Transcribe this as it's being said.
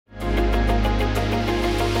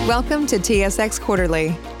Welcome to TSX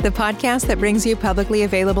Quarterly, the podcast that brings you publicly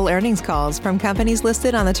available earnings calls from companies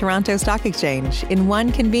listed on the Toronto Stock Exchange in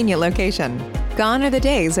one convenient location. Gone are the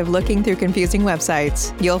days of looking through confusing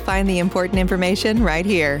websites. You'll find the important information right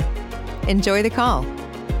here. Enjoy the call.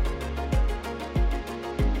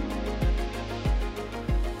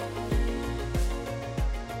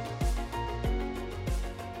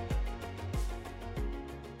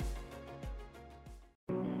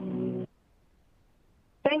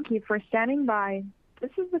 Thank you for standing by.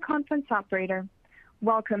 This is the conference operator.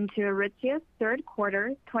 Welcome to Aritzia's third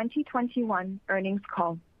quarter 2021 earnings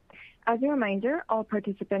call. As a reminder, all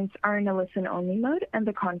participants are in a listen-only mode and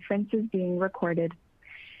the conference is being recorded.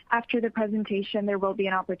 After the presentation, there will be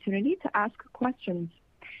an opportunity to ask questions.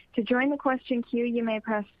 To join the question queue, you may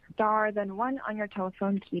press star then one on your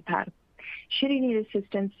telephone keypad. Should you need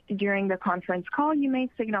assistance during the conference call, you may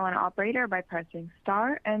signal an operator by pressing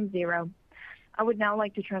star and zero. I would now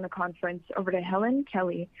like to turn the conference over to Helen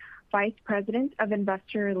Kelly, Vice President of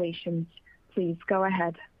Investor Relations. Please go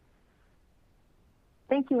ahead.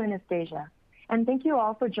 Thank you, Anastasia. And thank you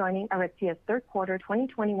all for joining Aritzia's third quarter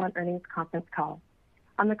 2021 earnings conference call.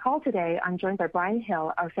 On the call today, I'm joined by Brian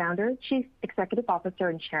Hill, our Founder, Chief Executive Officer,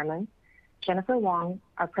 and Chairman, Jennifer Wong,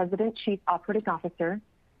 our President, Chief Operating Officer,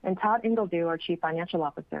 and Todd Ingledew, our Chief Financial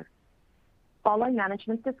Officer. Following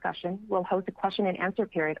management's discussion, we'll host a question and answer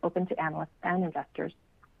period open to analysts and investors.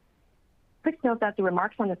 Please note that the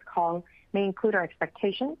remarks on this call may include our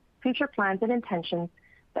expectations, future plans, and intentions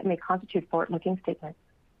that may constitute forward-looking statements.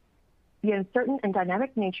 The uncertain and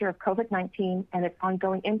dynamic nature of COVID-19 and its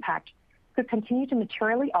ongoing impact could continue to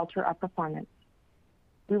materially alter our performance.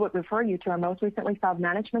 We would refer you to our most recently filed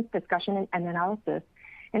management's discussion and analysis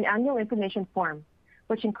and annual information form,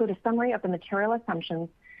 which include a summary of the material assumptions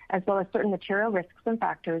as well as certain material risks and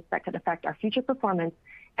factors that could affect our future performance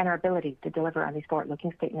and our ability to deliver on these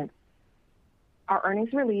forward-looking statements. Our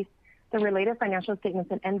earnings release, the related financial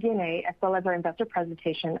statements and MD&A, as well as our investor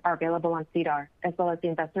presentation are available on SEDAR, as well as the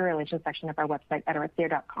investor relations section of our website at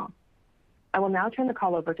aritzia.com. I will now turn the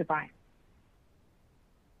call over to Brian.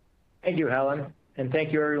 Thank you, Helen, and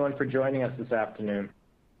thank you everyone for joining us this afternoon.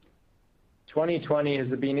 2020 has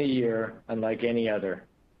been a year unlike any other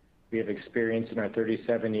we have experienced in our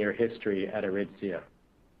 37-year history at Aritzia.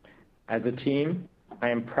 As a team, I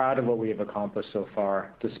am proud of what we have accomplished so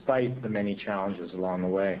far, despite the many challenges along the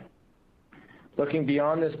way. Looking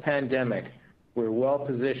beyond this pandemic, we're well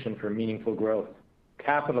positioned for meaningful growth,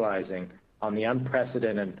 capitalizing on the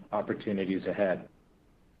unprecedented opportunities ahead.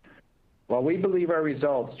 While we believe our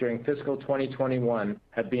results during fiscal 2021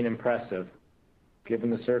 have been impressive, given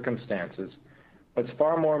the circumstances, what's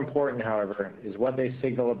far more important, however, is what they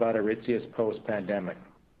signal about Aritzia's post-pandemic.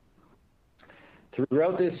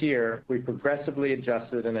 Throughout this year, we progressively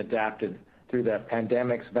adjusted and adapted through the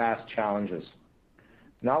pandemic's vast challenges.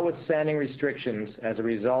 Notwithstanding restrictions as a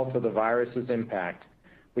result of the virus's impact,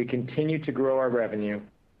 we continue to grow our revenue,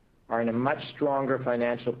 are in a much stronger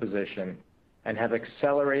financial position, and have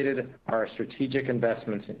accelerated our strategic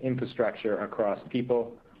investments in infrastructure across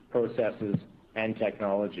people, processes, and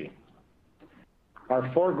technology. Our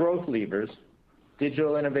four growth levers,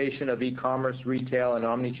 digital innovation of e-commerce, retail, and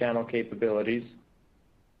omni-channel capabilities.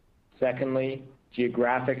 Secondly,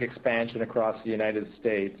 geographic expansion across the United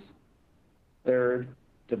States. Third,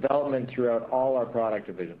 development throughout all our product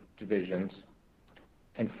divisions.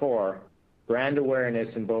 And four, brand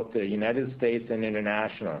awareness in both the United States and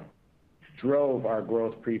international, drove our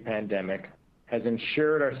growth pre-pandemic, has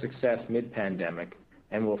ensured our success mid-pandemic,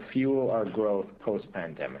 and will fuel our growth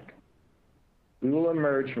post-pandemic. We will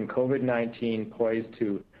emerge from COVID-19 poised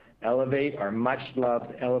to elevate our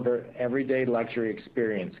much-loved everyday luxury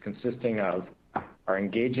experience, consisting of our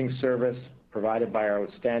engaging service provided by our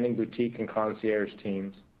outstanding boutique and concierge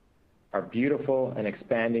teams, our beautiful and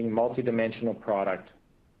expanding multidimensional product,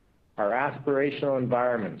 our aspirational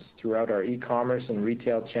environments throughout our e-commerce and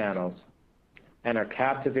retail channels, and our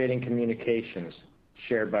captivating communications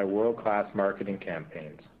shared by world-class marketing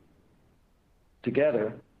campaigns.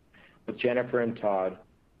 Together, with Jennifer and Todd,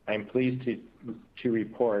 I am pleased to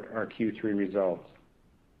report our Q3 results.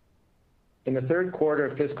 In the third quarter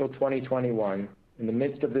of fiscal 2021, in the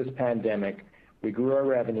midst of this pandemic, we grew our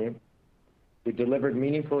revenue, we delivered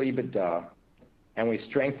meaningful EBITDA, and we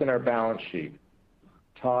strengthened our balance sheet.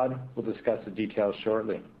 Todd will discuss the details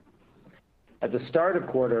shortly. At the start of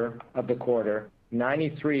the quarter,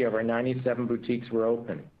 93 of our 97 boutiques were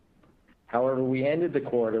open. However, we ended the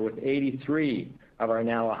quarter with 83 of our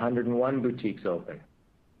now 101 boutiques open.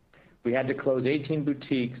 We had to close 18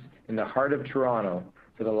 boutiques in the heart of Toronto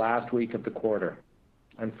for the last week of the quarter.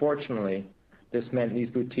 Unfortunately, this meant these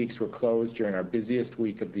boutiques were closed during our busiest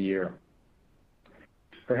week of the year.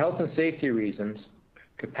 For health and safety reasons,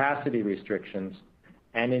 capacity restrictions,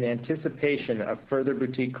 and in anticipation of further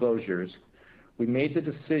boutique closures, we made the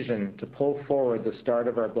decision to pull forward the start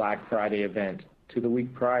of our Black Friday event to the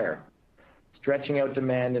week prior, stretching out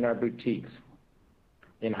demand in our boutiques.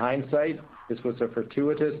 In hindsight, this was a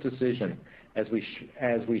fortuitous decision as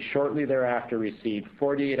we shortly thereafter received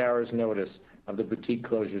 48 hours notice of the boutique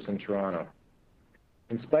closures in Toronto.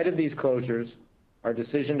 In spite of these closures, our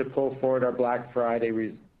decision to pull forward our Black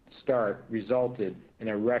Friday start resulted in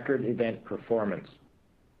a record event performance.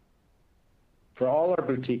 For all our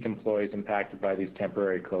boutique employees impacted by these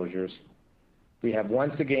temporary closures, we have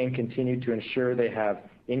once again continued to ensure they have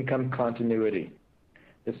income continuity.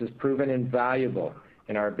 This has proven invaluable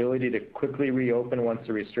in our ability to quickly reopen once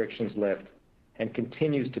the restrictions lift and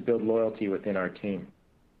continues to build loyalty within our team.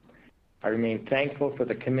 I remain thankful for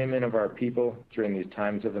the commitment of our people during these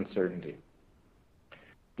times of uncertainty.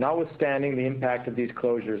 Notwithstanding the impact of these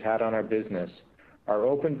closures had on our business, our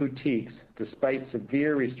open boutiques, despite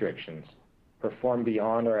severe restrictions, performed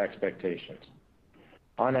beyond our expectations.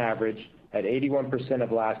 On average, at 81%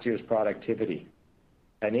 of last year's productivity,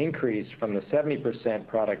 an increase from the 70%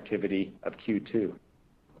 productivity of Q2.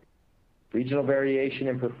 Regional variation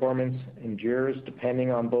in performance endures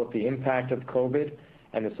depending on both the impact of COVID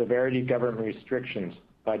and the severity of government restrictions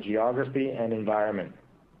by geography and environment.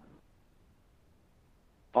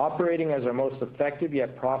 Operating as our most effective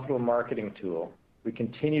yet profitable marketing tool, we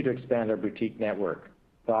continue to expand our boutique network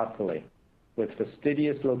thoughtfully with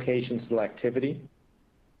fastidious location selectivity,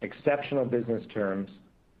 exceptional business terms,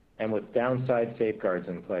 and with downside safeguards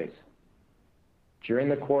in place. During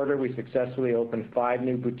the quarter, we successfully opened 5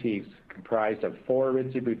 new boutiques comprised of 4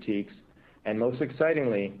 Aritzia boutiques and, most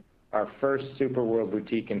excitingly, our first Super World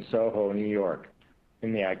boutique in Soho, New York,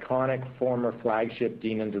 in the iconic former flagship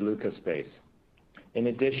Dean & DeLuca space. In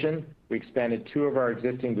addition, we expanded 2 of our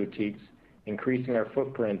existing boutiques, increasing our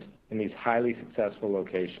footprint in these highly successful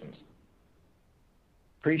locations.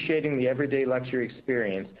 Appreciating the everyday luxury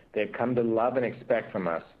experience they have come to love and expect from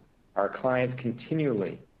us, our clients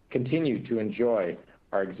continue to enjoy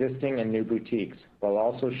our existing and new boutiques while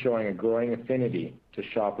also showing a growing affinity to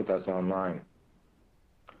shop with us online.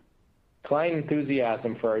 Client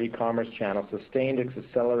enthusiasm for our e-commerce channel sustained its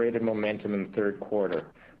accelerated momentum in the third quarter,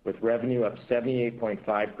 with revenue up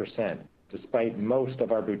 78.5%, despite most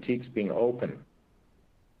of our boutiques being open.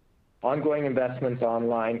 Ongoing investments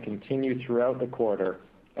online continue throughout the quarter,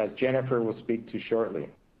 as Jennifer will speak to shortly.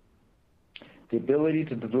 The ability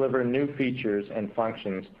to deliver new features and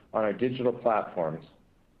functions on our digital platforms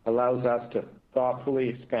allows us to thoughtfully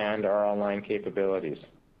expand our online capabilities,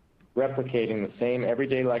 replicating the same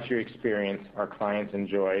everyday luxury experience our clients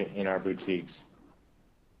enjoy in our boutiques.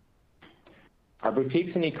 Our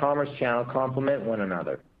boutiques and e-commerce channel complement one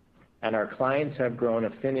another, and our clients have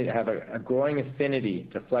a growing affinity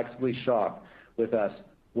to flexibly shop with us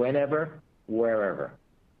whenever, wherever.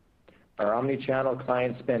 Our omni-channel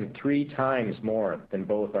clients spend 3 times more than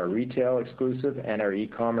both our retail exclusive and our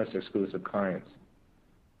e-commerce exclusive clients.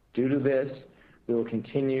 Due to this, we will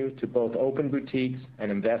continue to both open boutiques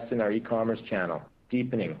and invest in our e-commerce channel,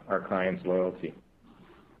 deepening our clients' loyalty.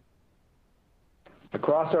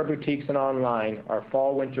 Across our boutiques and online, our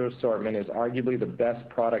fall-winter assortment is arguably the best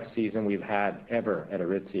product season we've had ever at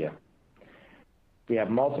Aritzia. We have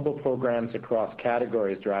multiple programs across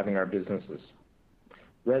categories driving our businesses,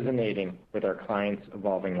 resonating with our clients'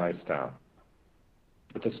 evolving lifestyle.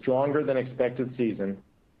 With a stronger than expected season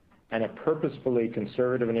and a purposefully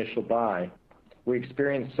conservative initial buy, we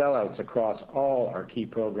experienced sellouts across all our key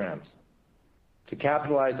programs. To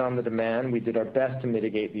capitalize on the demand, we did our best to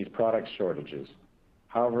mitigate these product shortages.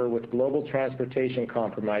 However, with global transportation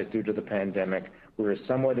compromised due to the pandemic, we were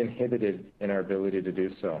somewhat inhibited in our ability to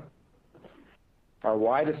do so. Our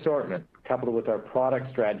wide assortment, coupled with our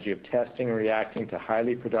product strategy of testing and reacting to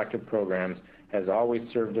highly productive programs, has always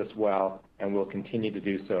served us well and will continue to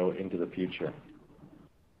do so into the future.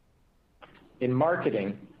 In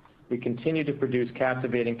marketing, we continue to produce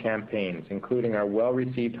captivating campaigns, including our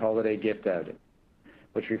well-received holiday gift outing,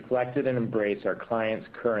 which reflected and embraced our clients'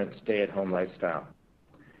 current stay-at-home lifestyle.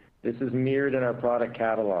 This is mirrored in our product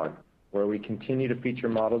catalog, where we continue to feature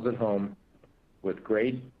models at home with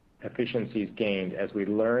great efficiencies gained as we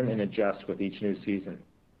learn and adjust with each new season.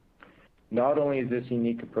 Not only is this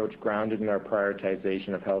unique approach grounded in our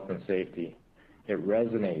prioritization of health and safety, it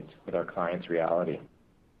resonates with our clients' reality.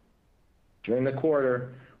 During the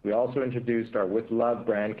quarter, we also introduced our With Love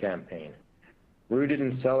brand campaign, rooted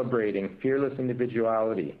in celebrating fearless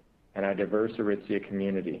individuality and our diverse Aritzia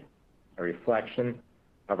community, a reflection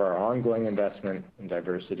of our ongoing investment in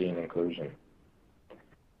diversity and inclusion.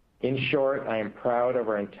 In short, I am proud of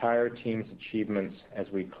our entire team's achievements as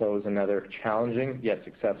we close another challenging yet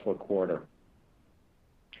successful quarter.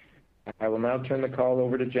 I will now turn the call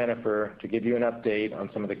over to Jennifer to give you an update on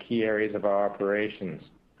some of the key areas of our operations.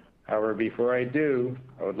 However, before I do,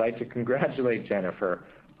 I would like to congratulate Jennifer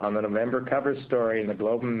on the November cover story in the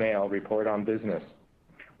Globe and Mail Report on Business,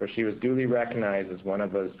 where she was duly recognized as one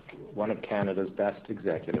of Canada's best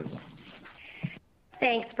executives.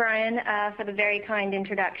 Thanks, Brian, for the very kind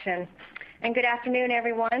introduction. And good afternoon,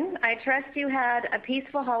 everyone. I trust you had a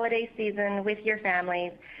peaceful holiday season with your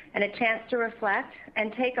families and a chance to reflect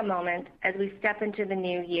and take a moment as we step into the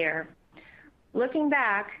new year. Looking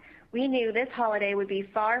back, we knew this holiday would be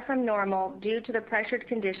far from normal due to the pressured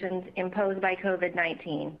conditions imposed by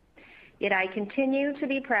COVID-19. Yet I continue to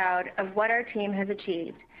be proud of what our team has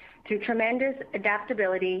achieved through tremendous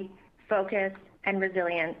adaptability, focus, and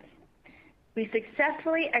resilience. We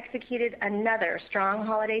successfully executed another strong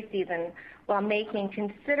holiday season while making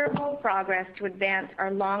considerable progress to advance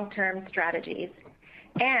our long-term strategies.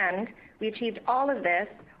 And we achieved all of this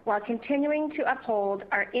while continuing to uphold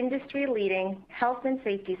our industry-leading health and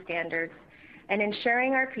safety standards and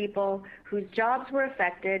ensuring our people whose jobs were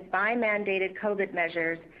affected by mandated COVID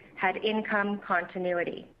measures had income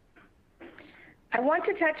continuity. I want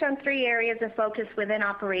to touch on 3 areas of focus within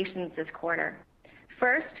operations this quarter.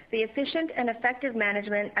 First, the efficient and effective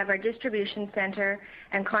management of our distribution center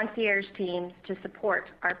and concierge teams to support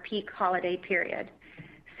our peak holiday period.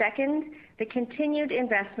 Second, the continued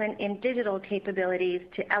investment in digital capabilities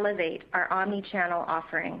to elevate our omni-channel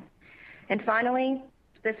offering. And finally,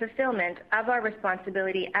 the fulfillment of our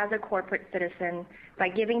responsibility as a corporate citizen by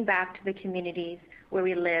giving back to the communities where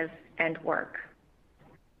we live and work.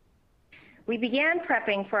 We began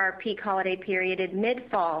prepping for our peak holiday period in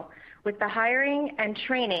mid-fall with the hiring and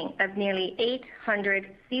training of nearly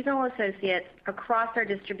 800 seasonal associates across our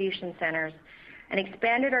distribution centers and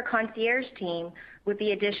expanded our concierge team with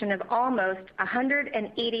the addition of almost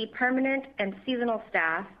 180 permanent and seasonal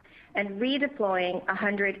staff and redeploying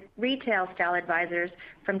 100 retail style advisors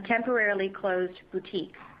from temporarily closed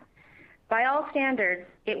boutiques. By all standards,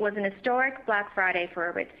 it was an historic Black Friday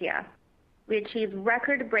for Aritzia. We achieved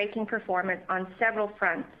record-breaking performance on several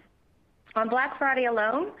fronts. On Black Friday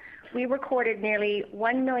alone, we recorded nearly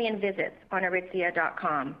 1 million visits on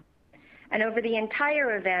Aritzia.com. And over the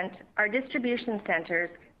entire event, our distribution centers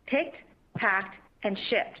picked, packed, and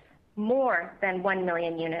shipped more than 1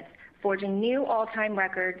 million units, forging new all-time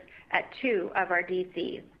records at 2 of our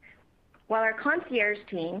DCs. While our concierge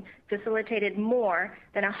team facilitated more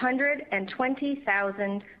than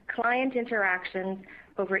 120,000 client interactions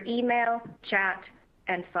over email, chat,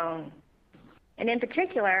 and phone. And in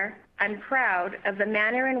particular, I'm proud of the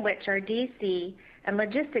manner in which our DC and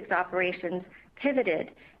logistics operations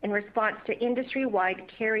pivoted in response to industry-wide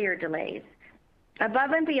carrier delays.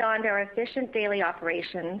 Above and beyond our efficient daily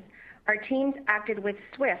operations, our teams acted with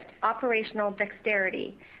swift operational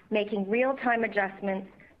dexterity, making real-time adjustments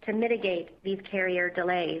to mitigate these carrier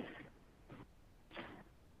delays.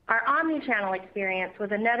 Our omni-channel experience was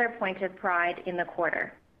another point of pride in the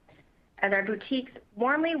quarter. As our boutiques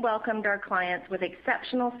warmly welcomed our clients with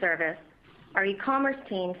exceptional service, our e-commerce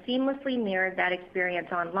team seamlessly mirrored that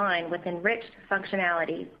experience online with enriched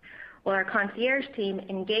functionalities, while our concierge team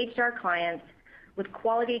engaged our clients with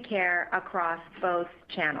quality care across both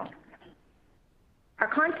channels.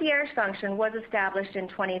 Our concierge function was established in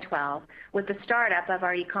 2012 with the startup of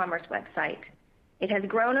our e-commerce website. It has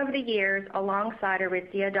grown over the years alongside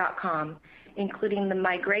Aritzia.com, including the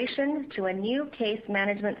migration to a new case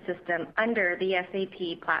management system under the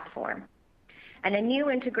SAP platform, and a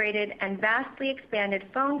new integrated and vastly expanded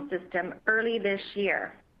phone system early this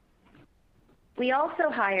year. We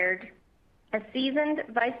also hired a seasoned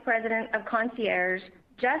vice president of concierge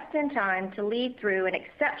just in time to lead through an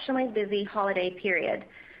exceptionally busy holiday period.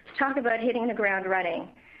 Talk about hitting the ground running.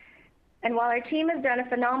 And while our team has done a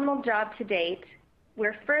phenomenal job to date,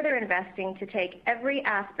 we're further investing to take every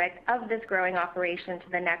aspect of this growing operation to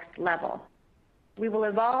the next level. We will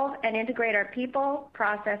evolve and integrate our people,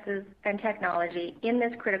 processes, and technology in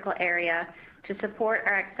this critical area to support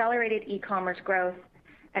our accelerated e-commerce growth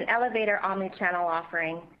and elevate our omni-channel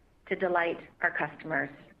offering to delight our customers.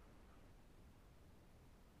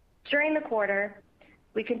 During the quarter,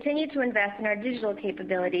 we continued to invest in our digital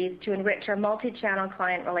capabilities to enrich our multi-channel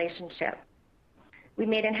client relationship. We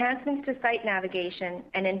made enhancements to site navigation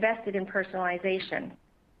and invested in personalization.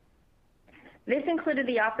 This included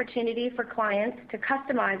the opportunity for clients to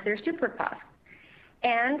customize their Super Puff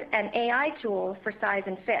and an AI tool for size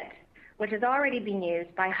and fit, which has already been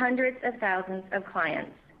used by hundreds of thousands of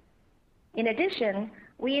clients. In addition,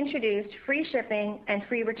 we introduced free shipping and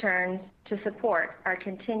free returns to support our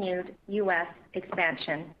continued U.S.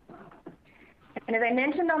 expansion. And as I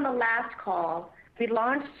mentioned on the last call, we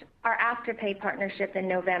launched our Afterpay partnership in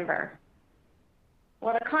November.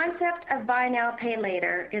 While the concept of buy now, pay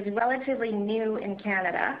later is relatively new in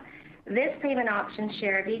Canada, this payment option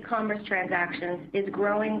share of e-commerce transactions is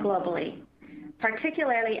growing globally,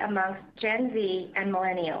 particularly amongst Gen Z and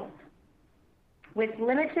millennials. With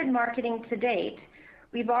limited marketing to date,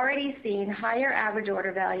 we've already seen higher average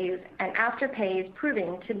order values, and Afterpay is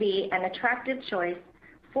proving to be an attractive choice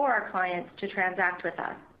for our clients to transact with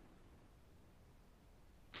us.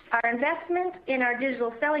 Our investment in our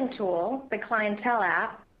digital selling tool, the Clientele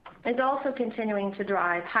app, is also continuing to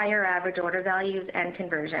drive higher average order values and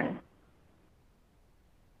conversion.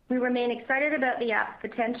 We remain excited about the app's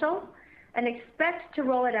potential and expect to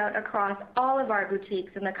roll it out across all of our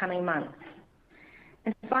boutiques in the coming months.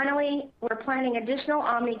 And finally, we're planning additional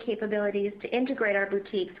omni capabilities to integrate our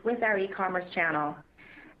boutiques with our e-commerce channel.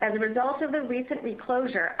 As a result of the recent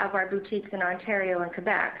reclosure of our boutiques in Ontario and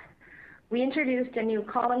Quebec, we introduced a new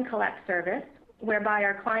call and collect service whereby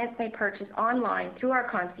our clients may purchase online through our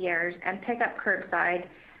concierge and pick up curbside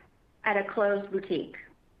at a closed boutique.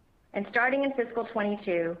 And starting in fiscal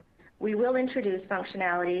 22, we will introduce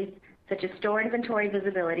functionalities such as store inventory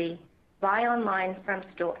visibility, buy online from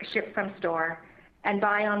store, ship from store, and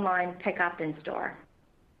buy online, pick up in store.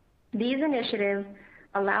 These initiatives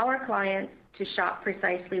allow our clients to shop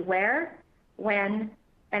precisely where, when,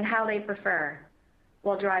 and how they prefer,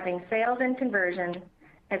 while driving sales and conversion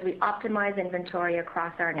as we optimize inventory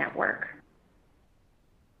across our network.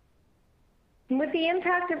 With the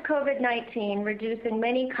impact of COVID-19 reducing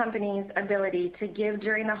many companies' ability to give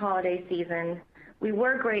during the holiday season, we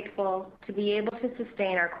were grateful to be able to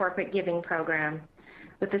sustain our corporate giving program.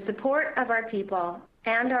 With the support of our people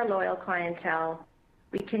and our loyal clientele,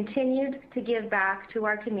 we continued to give back to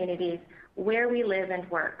our communities where we live and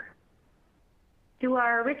work. Through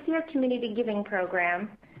our Aritzia Community Giving Program,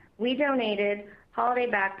 we donated holiday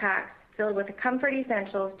backpacks filled with comfort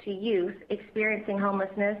essentials to youth experiencing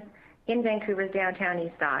homelessness in Vancouver's downtown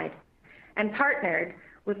east side, and partnered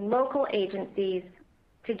with local agencies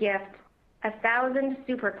to gift 1,000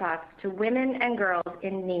 super pups to women and girls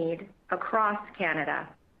in need across Canada.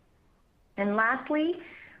 And lastly,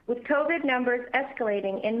 with COVID numbers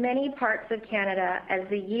escalating in many parts of Canada as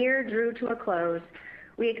the year drew to a close,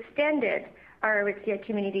 we extended our Aritzia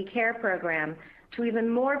Community Care Program to even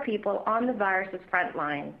more people on the virus's front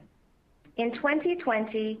line. In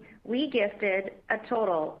 2020, we gifted a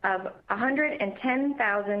total of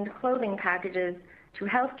 110,000 clothing packages to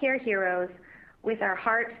healthcare heroes with our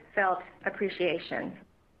heartfelt appreciation.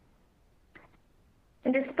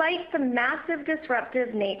 And despite the massive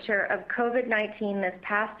disruptive nature of COVID-19 this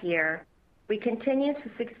past year, we continue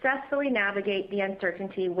to successfully navigate the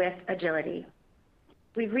uncertainty with agility.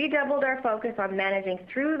 We've redoubled our focus on managing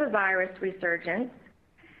through the virus resurgence,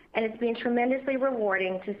 and it's been tremendously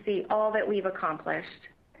rewarding to see all that we've accomplished.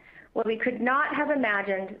 While we could not have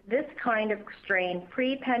imagined this kind of strain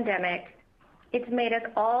pre-pandemic, it's made us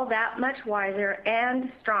all that much wiser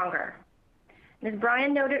and stronger. And as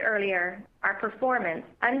Brian noted earlier, our performance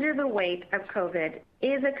under the weight of COVID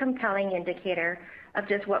is a compelling indicator of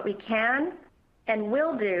just what we can and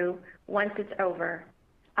will do once it's over.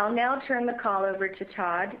 I'll now turn the call over to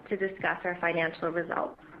Todd to discuss our financial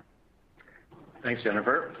results. Thanks,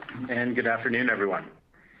 Jennifer, and good afternoon, everyone.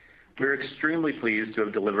 We're extremely pleased to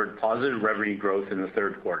have delivered positive revenue growth in the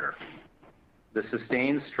third quarter. The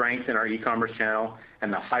sustained strength in our e-commerce channel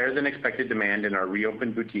and the higher than expected demand in our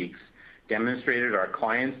reopened boutiques demonstrated our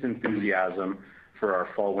clients' enthusiasm for our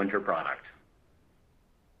fall-winter product.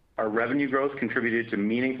 Our revenue growth contributed to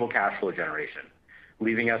meaningful cash flow generation,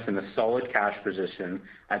 leaving us in a solid cash position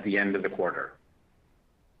at the end of the quarter.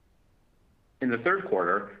 In the third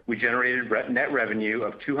quarter, we generated net revenue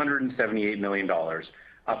of $278 million,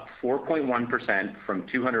 up 4.1% from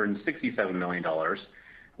 $267 million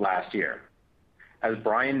last year. As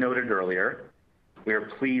Brian noted earlier, we are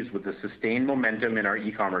pleased with the sustained momentum in our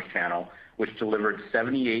e-commerce channel, which delivered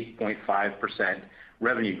 78.5%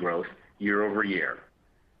 revenue growth year over year,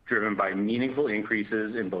 driven by meaningful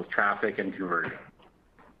increases in both traffic and conversion.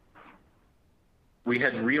 We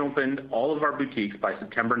had reopened all of our boutiques by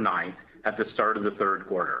September 9th at the start of the third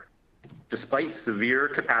quarter. Despite severe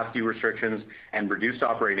capacity restrictions and reduced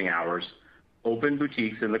operating hours, open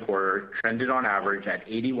boutiques in the quarter trended on average at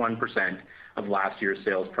 81% of last year's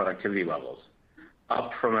sales productivity levels,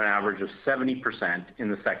 up from an average of 70% in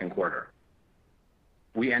the second quarter.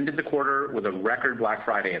 We ended the quarter with a record Black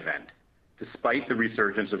Friday event, despite the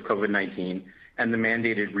resurgence of COVID-19 and the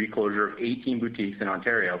mandated reclosure of 18 boutiques in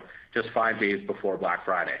Ontario just 5 days before Black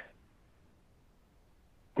Friday.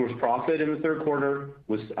 Gross profit in the third quarter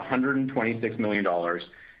was $126 million,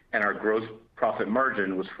 and our gross profit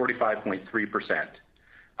margin was 45.3%,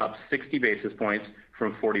 up 60 basis points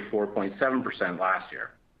from 44.7% last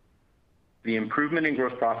year. The improvement in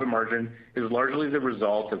gross profit margin is largely the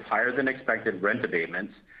result of higher than expected rent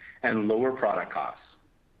abatements and lower product costs.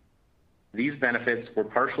 These benefits were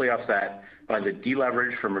partially offset by the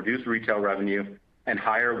deleverage from reduced retail revenue and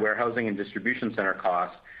higher warehousing and distribution center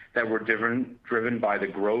costs that were driven by the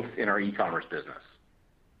growth in our e-commerce business.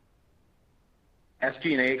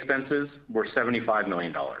 SG&A expenses were $75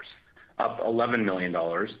 million, up $11 million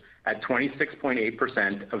at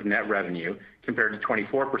 26.8% of net revenue compared to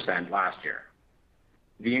 24% last year.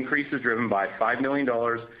 The increase is driven by $5 million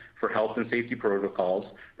for health and safety protocols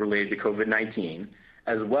related to COVID-19,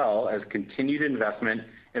 as well as continued investment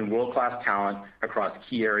in world-class talent across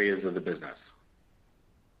key areas of the business.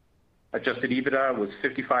 Adjusted EBITDA was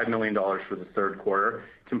 $55 million for the third quarter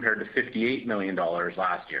compared to $58 million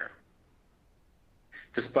last year.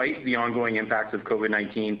 Despite the ongoing impacts of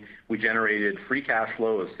COVID-19, we generated free cash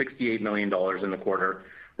flow of $68 million in the quarter,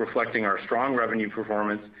 reflecting our strong revenue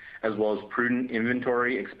performance as well as prudent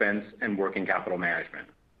inventory, expense, and working capital management.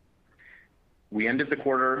 We ended the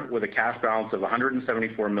quarter with a cash balance of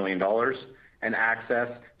 $174 million and access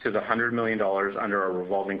to the $100 million under our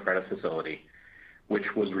revolving credit facility,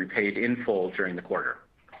 which was repaid in full during the quarter.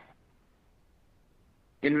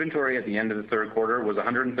 Inventory at the end of the third quarter was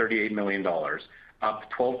 $138 million, up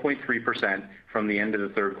 12.3% from the end of the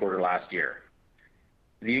third quarter last year.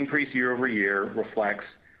 The increase year over year reflects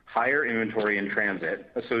higher inventory in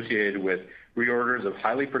transit associated with reorders of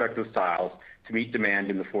highly productive styles to meet demand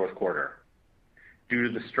in the fourth quarter. Due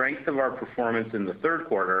to the strength of our performance in the third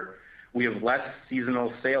quarter, we have less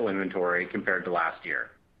seasonal sale inventory compared to last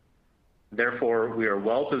year. Therefore, we are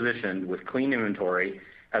well positioned with clean inventory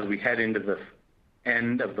as we head into the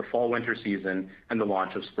end of the fall-winter season and the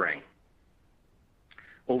launch of spring.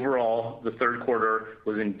 Overall, the third quarter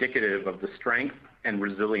was indicative of the strength and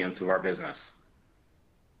resilience of our business.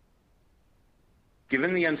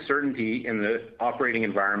 Given the uncertainty in the operating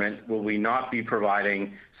environment, will we not be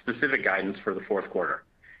providing specific guidance for the fourth quarter.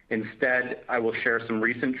 Instead, I will share some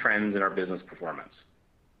recent trends in our business performance.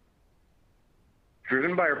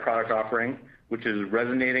 Driven by our product offering, which is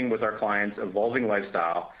resonating with our clients' evolving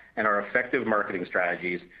lifestyle and our effective marketing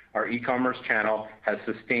strategies, our e-commerce channel has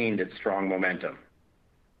sustained its strong momentum.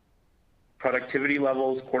 Productivity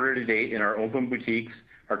levels quarter to date in our open boutiques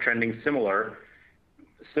are trending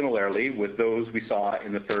similarly with those we saw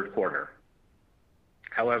in the third quarter.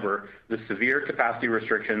 However, the severe capacity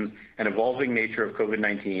restrictions and evolving nature of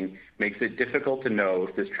COVID-19 makes it difficult to know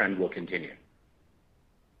if this trend will continue.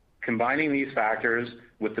 Combining these factors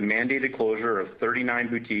with the mandated closure of 39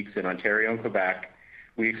 boutiques in Ontario and Quebec,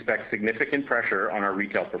 we expect significant pressure on our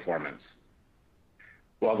retail performance.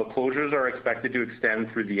 While the closures are expected to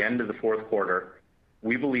extend through the end of the fourth quarter,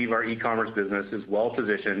 we believe our e-commerce business is well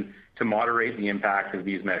positioned to moderate the impact of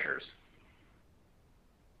these measures.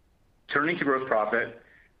 Turning to gross profit,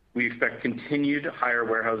 we expect continued higher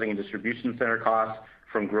warehousing and distribution center costs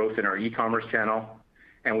from growth in our e-commerce channel,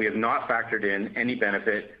 and we have not factored in any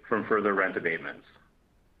benefit from further rent abatements.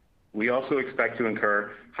 We also expect to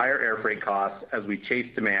incur higher air freight costs as we chase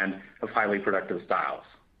demand of highly productive styles,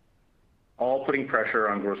 all putting pressure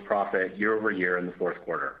on gross profit year over year in the fourth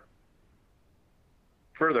quarter.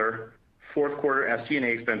 Further, fourth quarter SG&A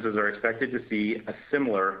expenses are expected to see a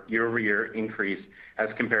similar year-over-year increase as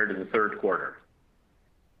compared to the third quarter.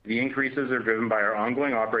 The increases are driven by our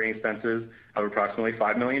ongoing operating expenses of approximately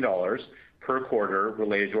 $5 million per quarter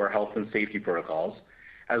related to our health and safety protocols,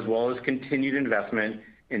 as well as continued investment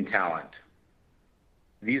in talent.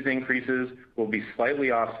 These increases will be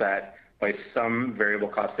slightly offset by some variable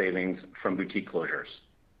cost savings from boutique closures.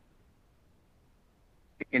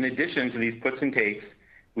 In addition to these puts and takes,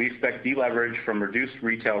 we expect deleverage from reduced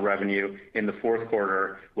retail revenue in the fourth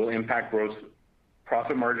quarter will impact gross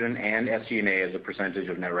profit margin and SG&A as a percentage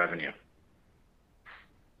of net revenue.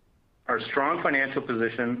 Our strong financial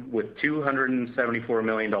position with $274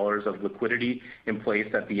 million of liquidity in place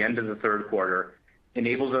at the end of the third quarter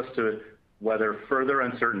enables us to weather further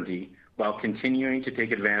uncertainty while continuing to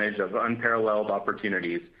take advantage of unparalleled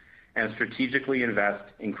opportunities and strategically invest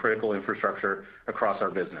in critical infrastructure across our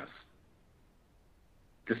business.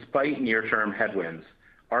 Despite near-term headwinds,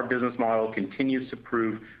 our business model continues to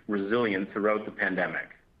prove resilient throughout the pandemic.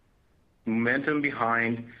 Momentum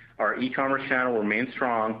behind our e-commerce channel remains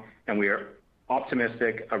strong, and we are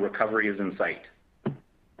optimistic a recovery is in sight.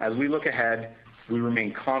 As we look ahead, we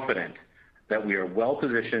remain confident that we are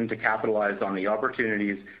well-positioned to capitalize on the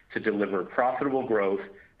opportunities to deliver profitable growth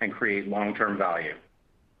and create long-term value.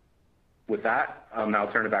 With that, I'll now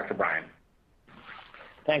turn it back to Brian.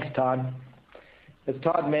 Thanks, Todd. As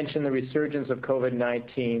Todd mentioned, the resurgence of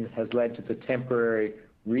COVID-19 has led to the temporary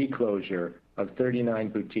reclosure of 39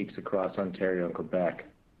 boutiques across Ontario and Quebec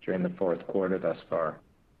during the fourth quarter thus far.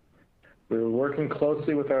 We are working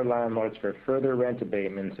closely with our landlords for further rent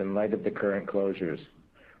abatements in light of the current closures.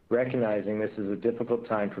 Recognizing this is a difficult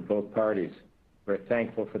time for both parties, we're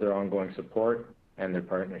thankful for their ongoing support and their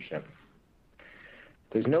partnership.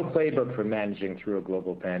 There's no playbook for managing through a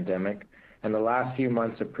global pandemic, and the last few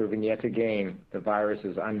months have proven yet again the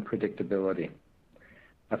virus's unpredictability.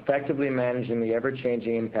 Effectively managing the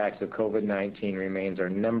ever-changing impacts of COVID-19 remains our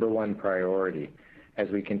number one priority as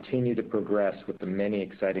we continue to progress with the many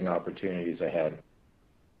exciting opportunities ahead.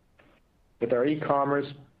 With our e-commerce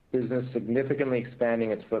business significantly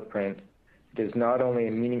expanding its footprint, it is not only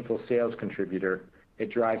a meaningful sales contributor, it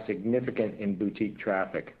drives significant in-boutique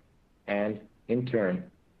traffic, and in turn,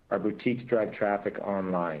 our boutiques drive traffic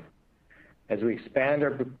online. As we expand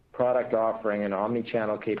our product offering and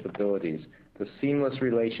omni-channel capabilities, the seamless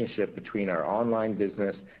relationship between our online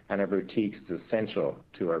business and our boutiques is essential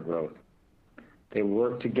to our growth. They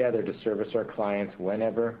work together to service our clients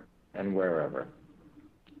whenever and wherever.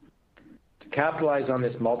 To capitalize on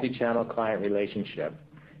this multi-channel client relationship,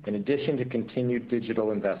 in addition to continued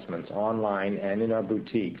digital investments online and in our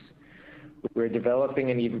boutiques, we're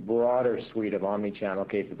developing an even broader suite of omni-channel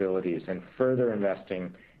capabilities and further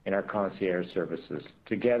investing in our concierge services.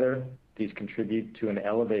 Together, these contribute to an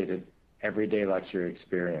elevated everyday luxury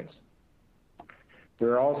experience.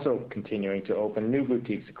 We're also continuing to open new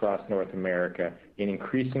boutiques across North America in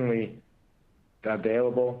increasingly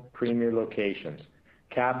available premier locations,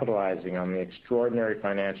 capitalizing on the extraordinary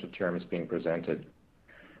financial terms being presented.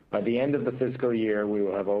 By the end of the fiscal year, we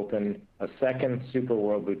will have opened a second Super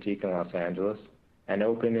World boutique in Los Angeles and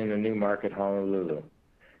open in a new market, Honolulu.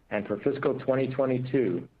 And for fiscal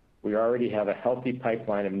 2022, we already have a healthy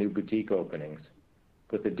pipeline of new boutique openings,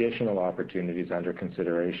 with additional opportunities under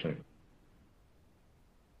consideration.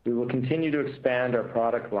 We will continue to expand our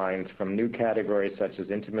product lines from new categories such as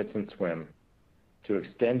intimates and swim, to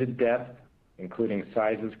extended depth, including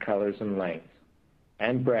sizes, colors, and lengths,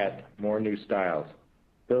 and breadth, more new styles,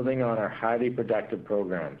 building on our highly productive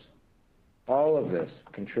programs. All of this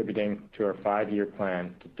contributing to our 5-year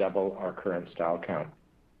plan to double our current style count.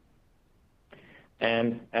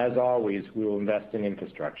 And as always, we will invest in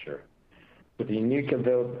infrastructure. With the unique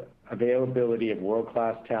availability of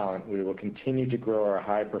world-class talent, we will continue to grow our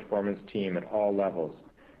high-performance team at all levels,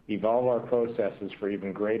 evolve our processes for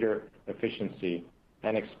even greater efficiency,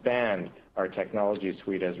 and expand our technology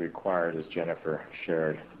suite as required, as Jennifer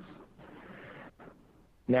shared.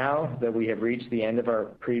 Now that we have reached the end of our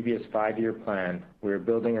previous 5-year plan, we are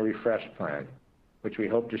building a refreshed plan, which we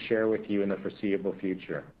hope to share with you in the foreseeable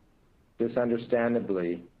future. This,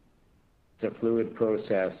 understandably, is a fluid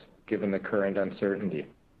process given the current uncertainty.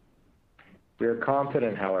 We are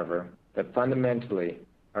confident, however, that fundamentally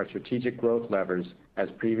our strategic growth levers, as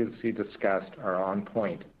previously discussed, are on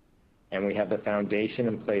point, and we have the foundation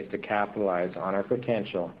in place to capitalize on our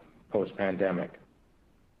potential post-pandemic.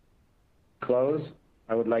 To close,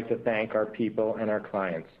 I would like to thank our people and our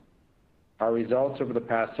clients. Our results over the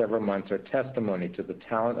past several months are testimony to the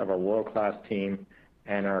talent of our world-class team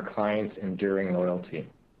and our clients' enduring loyalty.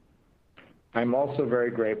 I'm also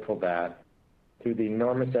very grateful that, through the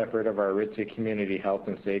enormous effort of our Aritzia Community Health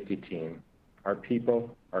and Safety team, our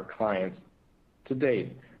people, our clients, to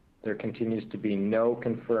date, there continues to be no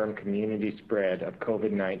confirmed community spread of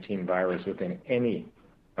COVID-19 virus within any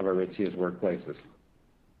of Aritzia's workplaces.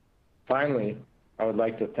 Finally, I would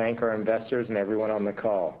like to thank our investors and everyone on the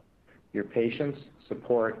call. Your patience,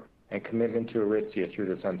 support, and commitment to Aritzia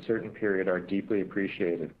through this uncertain period are deeply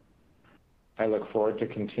appreciated. I look forward to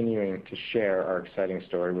continuing to share our exciting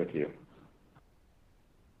story with you.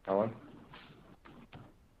 Ellen?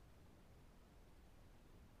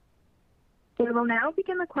 We will now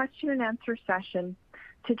begin the question and answer session.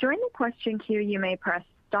 To join the question queue, you may press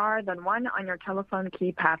star then 1 on your telephone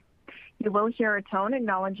keypad. You will hear a tone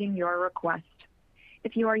acknowledging your request.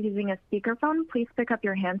 If you are using a speakerphone, please pick up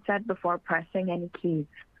your handset before pressing any keys.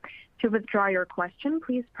 To withdraw your question,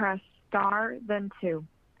 please press star then 2.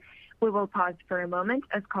 We will pause for a moment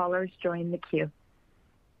as callers join the queue.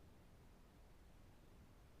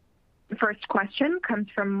 The first question comes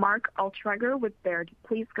from Mark Altschwager with Baird.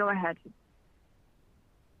 Please go ahead.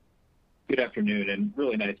 Good afternoon, and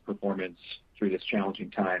really nice performance through this challenging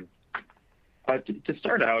time. To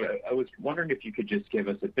start out, I was wondering if you could just give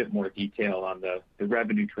us a bit more detail on the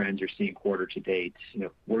revenue trends you're seeing quarter to date.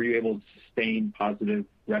 Were you able to sustain positive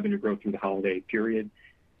revenue growth through the holiday period?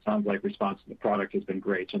 Sounds like response to the product has been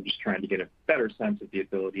great, so I'm just trying to get a better sense of the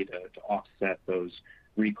ability to offset those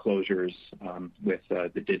reclosures with the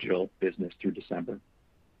digital business through December.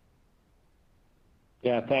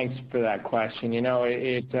 Yeah, thanks for that question.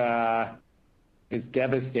 It's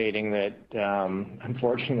devastating that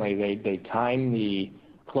unfortunately they time the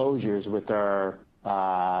closures with our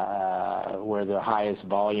where the highest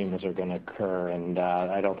volumes are going to occur, and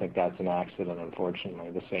I don't think that's an accident. Unfortunately,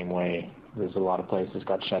 the same way there's a lot of places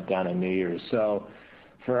got shut down on New Year's. So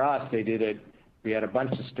for us, they did it. We had a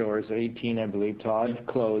bunch of stores, 18, I believe, Todd,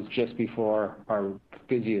 closed just before our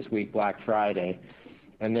busiest week, Black Friday.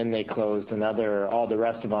 And then they closed all the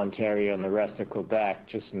rest of Ontario and the rest of Quebec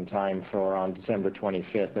just in time for on December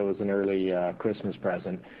 25th. That was an early Christmas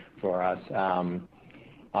present for us.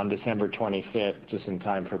 On December 25th, just in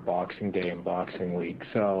time for Boxing Day and Boxing Week.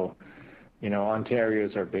 So, Ontario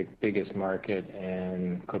is our biggest market,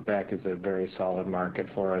 and Quebec is a very solid market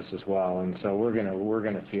for us as well. And so we're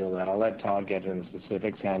gonna feel that. I'll let Todd get into the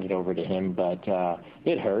specifics, hand it over to him, but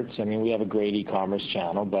it hurts. I mean, we have a great e-commerce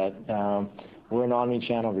channel, but we're an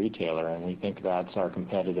omni-channel retailer, and we think that's our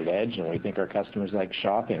competitive edge, and we think our customers like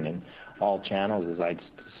shopping in all channels, as I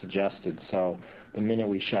suggested. So the minute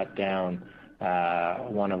we shut down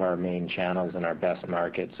one of our main channels in our best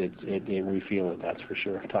markets, we feel that's for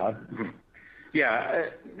sure. Todd? Mm-hmm. Yeah,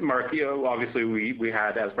 Mark, obviously we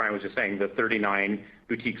had, as Brian was just saying, the 39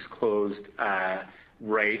 boutiques closed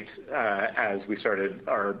right as we started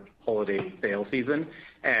our holiday sale season,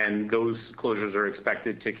 and those closures are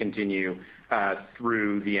expected to continue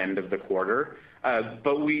through the end of the quarter.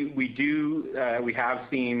 But we have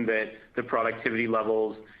seen that the productivity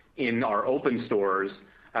levels in our open stores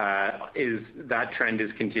that trend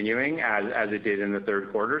is continuing as it did in the third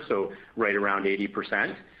quarter, so right around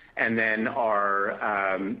 80%. And then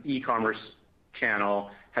our e-commerce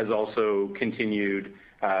channel has also continued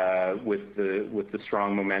with the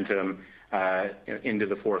strong momentum into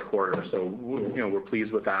the fourth quarter. So we're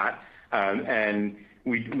pleased with that, and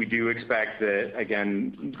we do expect that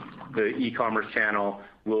again the e-commerce channel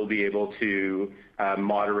will be able to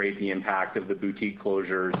moderate the impact of the boutique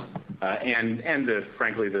closures and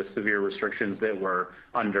frankly the severe restrictions that we're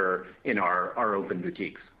under in our open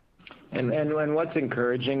boutiques. And what's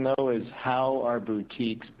encouraging, though, is how our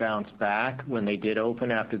boutiques bounced back when they did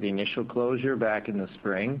open after the initial closure back in the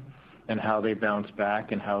spring, and how they bounced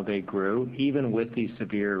back and how they grew, even with these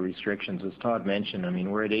severe restrictions. As Todd mentioned, I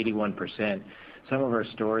mean, we're at 81%. Some of our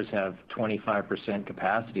stores have 25%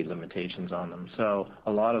 capacity limitations on them. So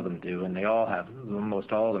a lot of them do, and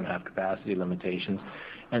almost all of them have capacity limitations.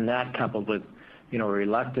 And that coupled with,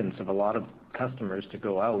 reluctance of a lot of customers to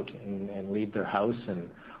go out and leave their house, and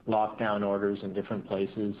lockdown orders in different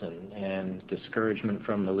places, and discouragement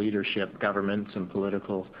from the leadership, governments and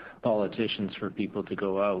politicians for people to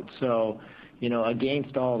go out. So,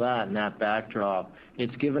 against all that and that backdrop,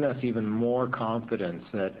 it's given us even more confidence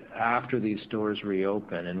that after these stores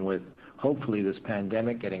reopen, and with hopefully this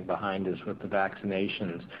pandemic getting behind us with the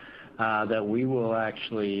vaccinations, that we will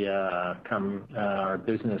actually our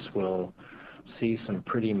business will see some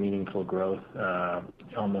pretty meaningful growth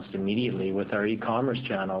almost immediately with our e-commerce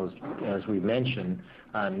channels, as we mentioned,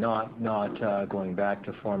 not going back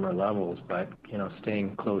to former levels, but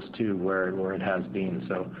staying close to where it has been.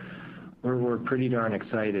 So we're pretty darn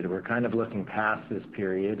excited. We're kind of looking past this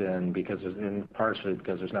period, and partially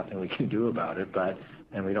because there's nothing we can do about it,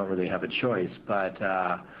 and we don't really have a choice. But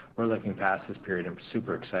we're looking past this period and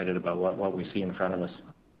super excited about what we see in front of us.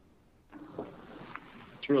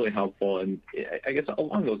 It's really helpful. And I guess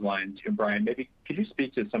along those lines, Brian, maybe could you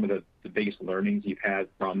speak to some of the biggest learnings you've had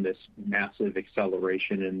from this massive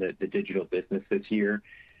acceleration in the digital business this year?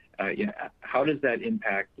 How does that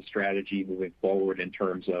impact the strategy moving forward in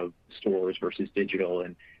terms of stores versus digital,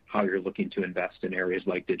 and how you're looking to invest in areas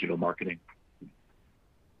like digital marketing?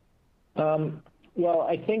 Well,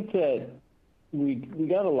 I think that we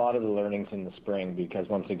got a lot of the learnings in the spring, because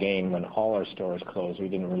once again, when all our stores closed, we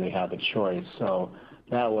didn't really have a choice. So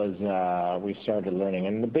that was, we started learning.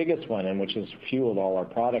 And the biggest one, and which has fueled all our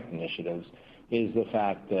product initiatives, is the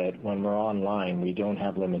fact that when we're online, we don't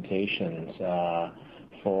have limitations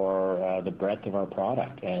for the breadth of our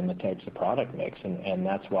product and the types of product mix. And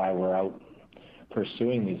that's why we're out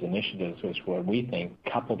pursuing these initiatives, which what we think,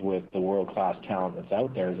 coupled with the world-class talent that's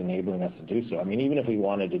out there, is enabling us to do so. I mean, even if we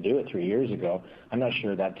wanted to do it 3 years ago, I'm not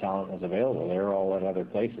sure that talent was available. They were all at other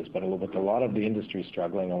places. But with a lot of the industry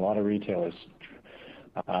struggling, a lot of retailers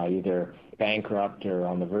either bankrupt or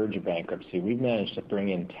on the verge of bankruptcy. We've managed to bring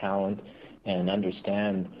in talent and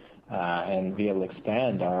understand and be able to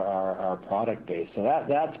expand our product base. So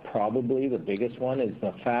that's probably the biggest one, is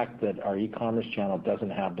the fact that our e-commerce channel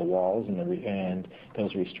doesn't have the walls and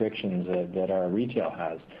those restrictions that our retail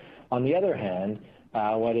has. On the other hand,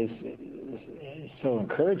 what is so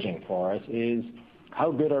encouraging for us is how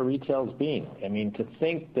good our retail's been. I mean, to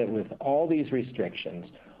think that with all these restrictions,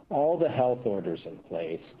 all the health orders in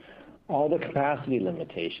place, all the capacity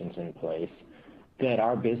limitations in place, that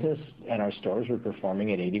our business and our stores were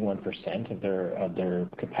performing at 81% of their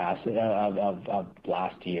capacity of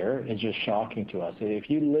last year is just shocking to us. If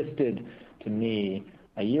you listed to me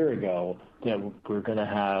a year ago that we're going to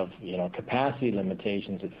have capacity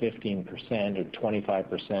limitations at 15% or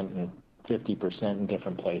 25% and 50% in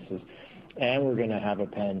different places, and we're going to have a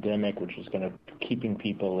pandemic which is going to keeping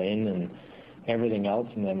people in and everything else,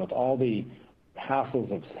 and then with all the hassles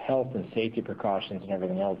of health and safety precautions and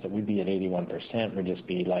everything else, that we'd be at 81% would just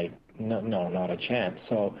be like, no, not a chance.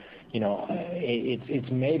 So,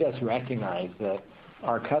 it's made us recognize that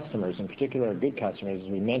our customers, in particular our good customers, as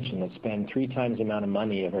we mentioned, that spend 3 times the amount of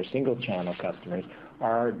money of our single-channel customers,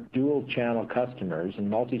 our dual-channel customers and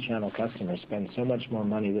multi-channel customers spend so much more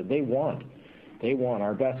money that they want.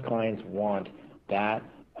 Our best clients want that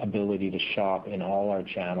ability to shop in all our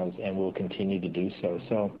channels, and will continue to do so.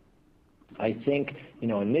 So I think,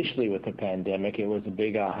 initially with the pandemic, it was a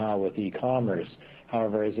big aha with e-commerce.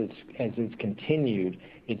 However, as it's continued,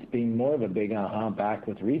 it's been more of a big aha back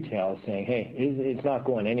with retail, saying, hey, it's not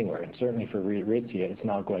going anywhere. And certainly for Aritzia, it's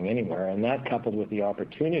not going anywhere. And that, coupled with the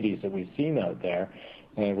opportunities that we've seen out there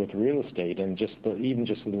with real estate, and even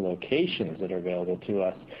just the locations that are available to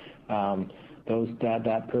us,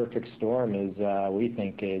 that perfect storm is, we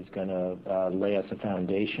think, is going to lay us a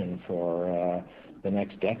foundation for the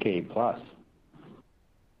next decade plus.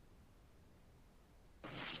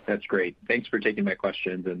 That's great. Thanks for taking my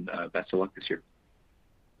questions, and best of luck this year.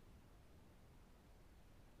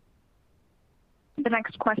 The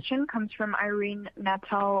next question comes from Irene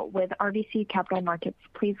Nattel with RBC Capital Markets.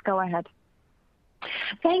 Please go ahead.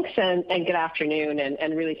 Thanks, and good afternoon,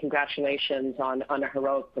 and really congratulations on a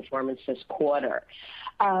heroic performance this quarter.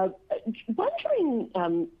 Wondering,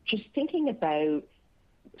 just thinking about,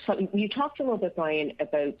 you talked a little bit, Brian,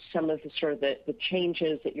 about some of the sort of the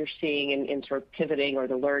changes that you're seeing in sort of pivoting or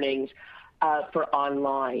the learnings for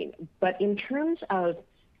online. But in terms of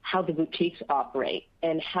how the boutiques operate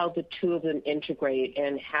and how the two of them integrate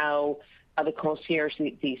and how the concierge,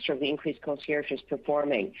 the sort of the increased concierge is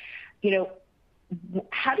performing,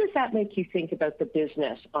 how does that make you think about the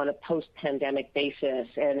business on a post-pandemic basis,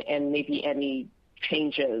 and maybe any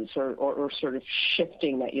changes or sort of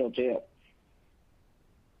shifting that you'll do?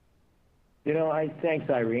 Thanks,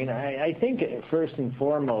 Irene. I think first and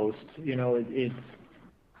foremost, it's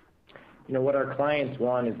what our clients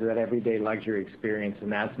want is that everyday luxury experience,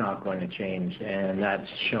 and that's not going to change, and that's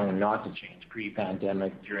shown not to change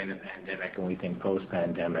pre-pandemic, during the pandemic, and we think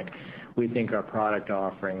post-pandemic. We think our product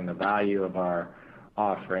offering, the value of our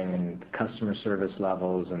offering, and customer service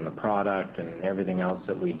levels, and the product, and everything else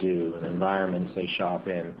that we do, and environments they shop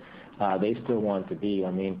in, they still want to be.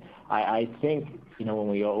 I mean, I think, when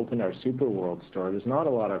we opened our Super World store, there's not a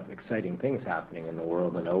lot of exciting things happening in the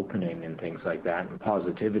world and opening and things like that, and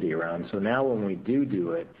positivity around. So now when we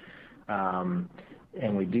do it,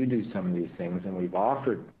 and we do some of these things, and we've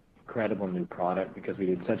offered incredible new product because we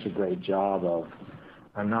did such a great job of,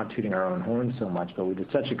 I'm not tooting our own horn so much, but we did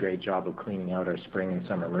such a great job of cleaning out our spring and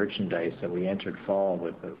summer merchandise that we entered fall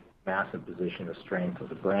with a massive position of strength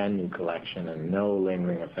with a brand new collection and no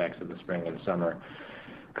lingering effects of the spring and summer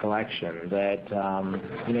collection, that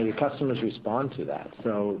the customers respond to that.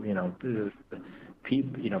 So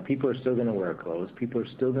people are still going to wear clothes. People are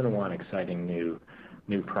still going to want exciting new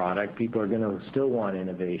product. People are going to still want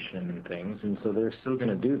innovation and things, and so they're still going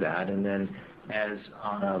to do that. And then, as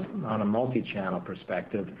on a multi-channel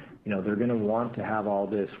perspective, they're going to want to have all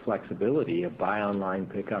this flexibility of buy online,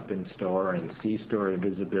 pick up in store, and see store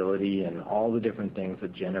visibility, and all the different things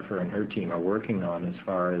that Jennifer and her team are working on as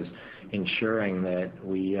far as ensuring that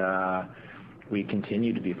we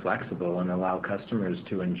continue to be flexible and allow customers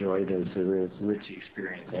to enjoy this rich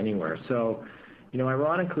experience anywhere. So,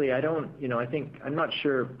 ironically, I think, I'm not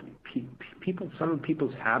sure, some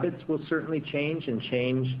people's habits will certainly change and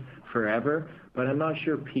change forever, but I'm not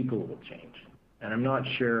sure people will change. And I'm not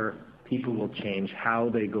sure people will change how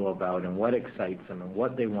they go about and what excites them and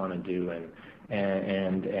what they want to do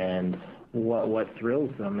and what thrills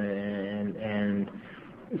them. And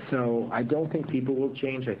So I don't think people will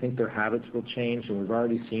change. I think their habits will change, and we've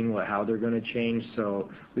already seen how they're going to change. So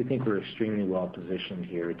we think we're extremely well positioned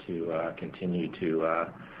here to continue to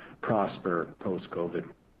prosper post-COVID.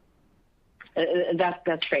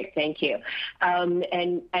 That's great. Thank you.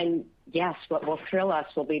 And yes, what will thrill us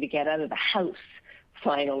will be to get out of the house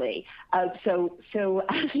finally. So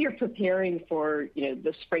as you're preparing for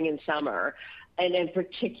the spring and summer, and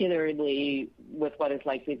particularly with what is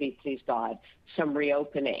likely to be, please God, some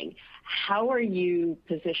reopening, how are you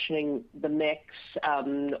positioning the mix,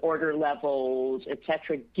 order levels, et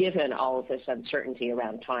cetera, given all of this uncertainty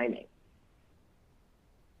around timing?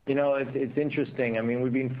 It's interesting. I mean,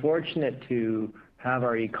 we've been fortunate to have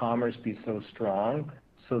our e-commerce be so strong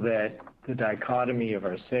so that the dichotomy of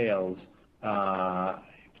our sales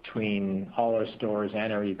between all our stores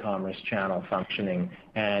and our e-commerce channel functioning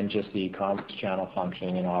and just the e-commerce channel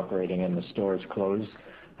functioning and operating and the stores closed,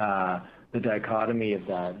 the dichotomy of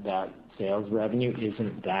that sales revenue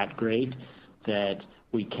isn't that great that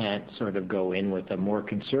we can't sort of go in with a more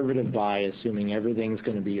conservative buy, assuming everything's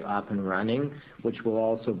going to be up and running, which will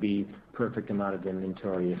also be perfect amount of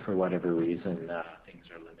inventory if for whatever reason things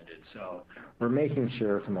are limited. So we're making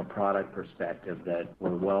sure from a product perspective that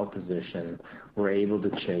we're well positioned, we're able to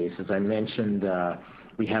chase. As I mentioned,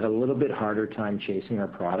 we had a little bit harder time chasing our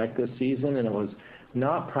product this season, and it was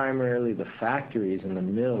not primarily the factories and the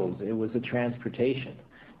mills, it was the transportation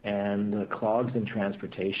and the clogs in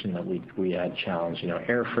transportation that we had challenged.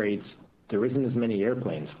 Air freights, there isn't as many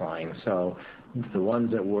airplanes flying, so the ones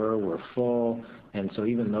that were full, and so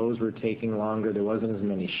even those were taking longer. There wasn't as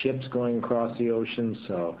many ships going across the ocean,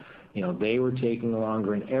 so they were taking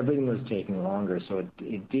longer, and everything was taking longer. So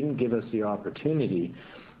it didn't give us the opportunity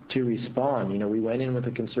to respond. We went in with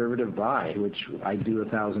a conservative buy, which I do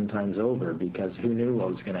 1,000 times over because who knew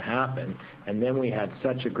what was going to happen? And then we had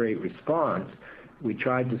such a great response. We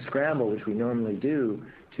tried to scramble, which we normally do,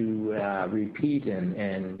 to repeat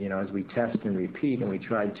and as we test and repeat, and we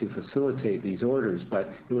tried to facilitate these orders.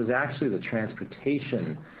 But it was actually the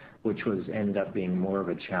transportation which ended up being more of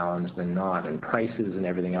a challenge than not, and prices and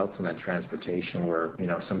everything else in that transportation were,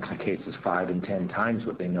 some cases 5 and 10 times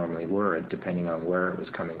what they normally were, depending on where it was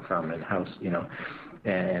coming from and how,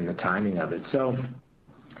 and the timing of it. So,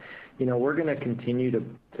 we're going to continue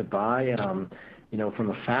to buy. From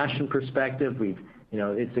a fashion perspective,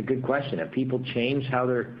 it's a good question. Have people changed how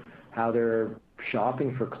they're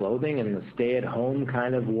shopping for clothing, and the stay-at-home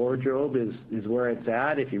kind of wardrobe is where it's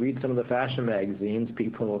at? If you read some of the fashion magazines,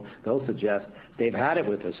 they'll suggest they've had it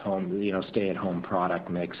with this stay-at-home product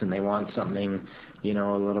mix, and they want something, a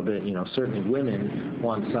little bit, certainly women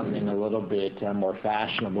want something a little bit more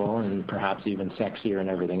fashionable and perhaps even sexier and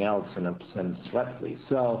everything else than sweat fleece.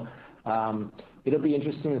 So it'll be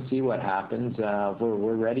interesting to see what happens.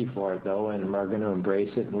 We're ready for it, though, and we're going to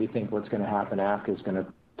embrace it, and we think what's going to happen after is going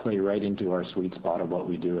to play right into our sweet spot of what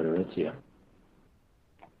we do at Aritzia.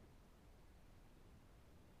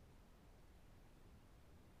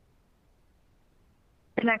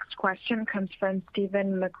 The next question comes from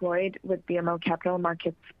Stephen MacLeod with BMO Capital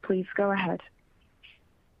Markets. Please go ahead.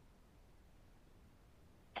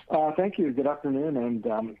 Thank you. Good afternoon, and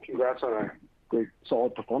congrats on a great,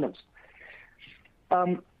 solid performance.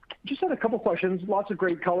 Just had a couple questions. Lots of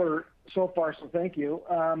great color so far, so thank you.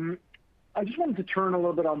 I just wanted to turn a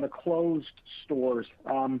little bit on the closed stores.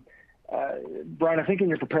 Brian, I think in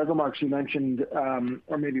your prepared remarks you mentioned,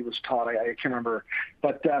 or maybe it was Todd, I can't remember,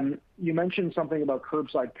 but you mentioned something about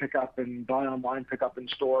curbside pickup and buy online, pickup in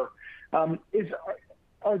store.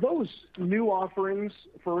 Are those new offerings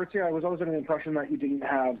for Aritzia? I was always under the impression that you didn't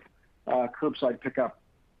have curbside pickup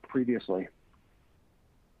previously.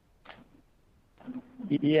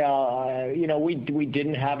 Yeah, we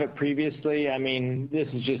didn't have it previously. I mean, this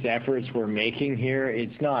is just efforts we're making here.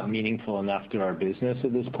 It's not meaningful enough to our business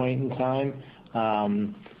at this point in time.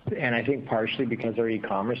 And I think partially because our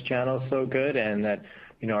e-commerce channel is so good, and that,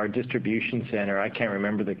 our distribution center, I can't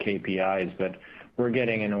remember the KPIs, but we're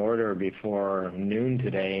getting an order before noon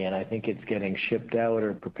today, and I think it's getting shipped out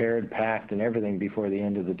or prepared, packed, and everything before the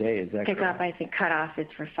end of the day. Is that Pickup, correct? I think cutoff is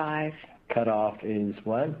for 5. Cutoff is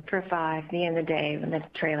what? For 5, the end of the day when the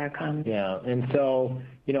trailer comes. Yeah, and so,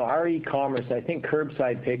 our e-commerce, I think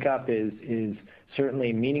curbside pickup is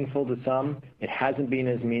certainly meaningful to some. It hasn't been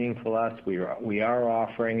as meaningful to us. We are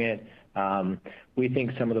offering it. We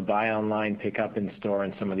think some of the buy online, pickup in store,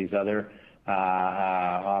 and some of these other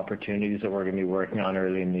opportunities that we're going to be working on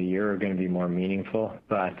early in the year are going to be more meaningful.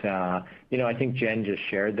 But, I think Jen just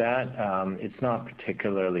shared that. It's not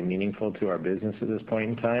particularly meaningful to our business at this point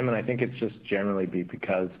in time, and I think it's just generally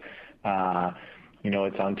because,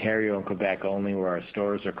 it's Ontario and Quebec only where our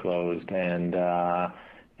stores are closed, and,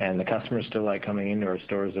 And the customers still like coming into our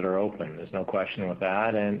stores that are open. There's no question with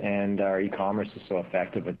that. And our e-commerce is so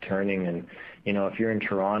effective at turning. And, if you're in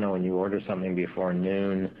Toronto and you order something before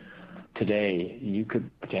noon today, you could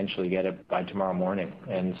potentially get it by tomorrow morning.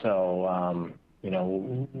 And so,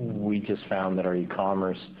 we just found that our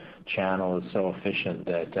e-commerce channel is so efficient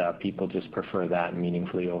that people just prefer that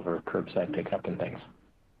meaningfully over curbside pickup and things.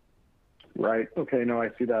 Right. Okay. No, I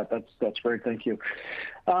see that. That's great. Thank you.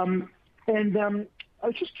 I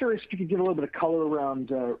was just curious if you could give a little bit of color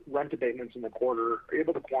around rent abatements in the quarter. Are you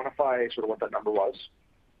able to quantify sort of what that number was?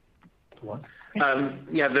 What?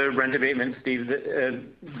 The rent abatements, Steve,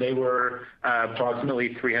 they were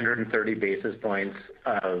approximately 330 basis points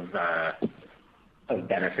of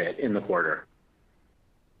benefit in the quarter.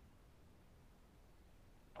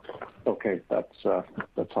 Okay, that's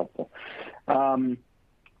helpful. And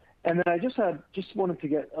then I just wanted to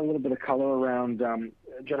get a little bit of color around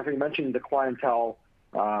Jennifer. You mentioned the Clientele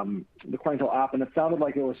app, and it sounded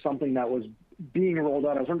like it was something that was being rolled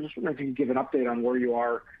out. I was just wondering if you could give an update on where you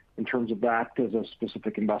are in terms of that as a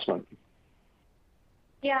specific investment.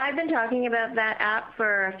 Yeah, I've been talking about that app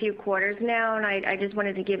for a few quarters now, and I just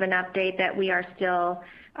wanted to give an update that we are still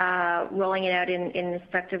rolling it out in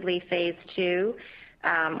effectively phase 2.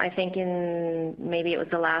 I think maybe it was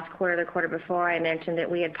the last quarter, the quarter before, I mentioned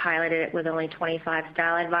that we had piloted it with only 25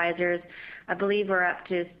 style advisors. I believe we're up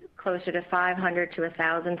to closer to 500 to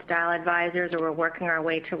 1,000 style advisors, or we're working our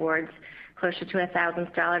way towards closer to 1,000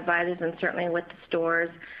 style advisors. And certainly with the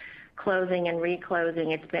stores closing and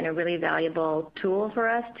reclosing, it's been a really valuable tool for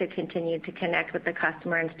us to continue to connect with the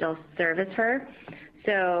customer and still service her.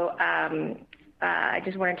 So I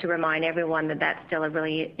just wanted to remind everyone that that's still a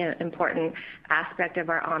really important aspect of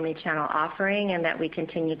our omni-channel offering, and that we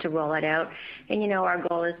continue to roll it out. And our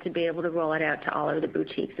goal is to be able to roll it out to all of the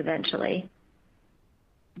boutiques eventually.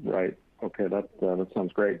 Right. Okay, that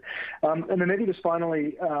sounds great. And then maybe just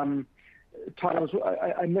finally, Todd,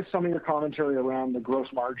 I missed some of your commentary around the gross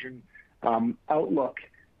margin outlook,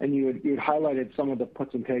 and you had highlighted some of the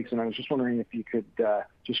puts and takes, and I was just wondering if you could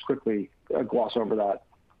just quickly gloss over that.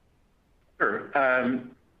 Sure.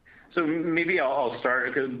 So maybe I'll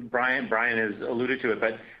start, because Brian has alluded to it,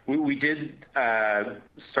 but we did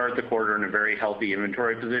start the quarter in a very healthy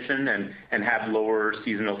inventory position and have lower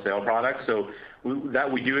seasonal sale products. So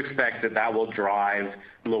we do expect that will drive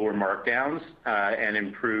lower markdowns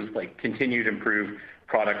and continued improved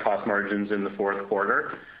product cost margins in the fourth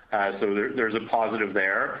quarter. So there's a positive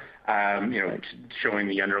there, showing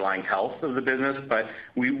the underlying health of the business. But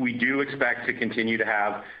we do expect to continue to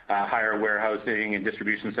have higher warehousing and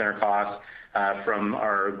distribution center costs from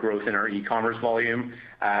our growth in our e-commerce volume,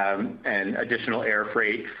 and additional air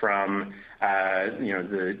freight from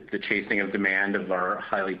the chasing of demand of our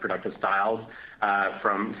highly productive styles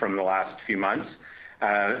from the last few months.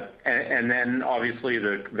 And then obviously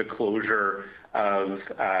the closure of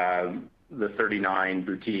the 39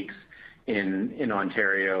 boutiques in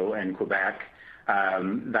Ontario and Quebec,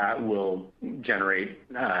 that will generate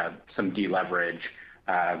some deleverage.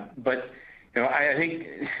 But I think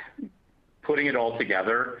putting it all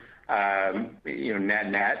together,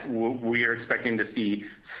 net, we are expecting to see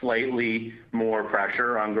slightly more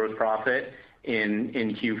pressure on gross profit in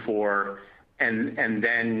Q4, and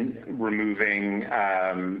then removing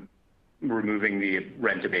the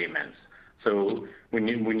rent abatements. So when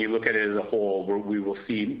you look at it as a whole, we will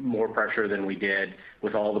see more pressure than we did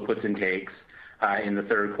with all the puts and takes in the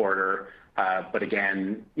third quarter. But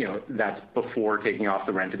again, that's before taking off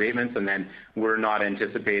the rent abatements, and then we're not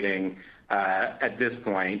anticipating at this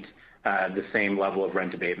point the same level of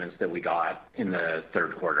rent abatements that we got in the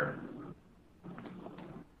third quarter.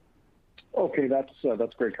 Okay,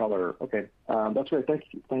 that's great color. Okay, that's great.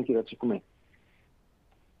 Thank you. That's it for me.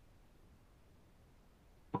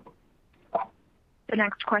 The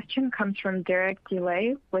next question comes from Derek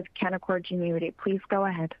Dley with Canaccord Genuity. Please go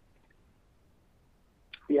ahead.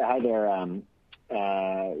 Yeah, hi there.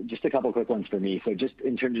 Just a couple quick ones for me. So just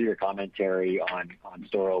in terms of your commentary on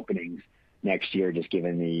store openings next year, just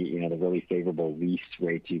given the really favorable lease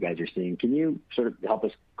rates you guys are seeing, can you sort of help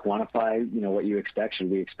us quantify what you expect? Should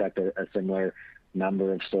we expect a similar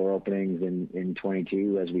number of store openings in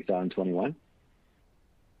 22 as we saw in 21?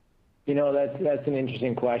 That's an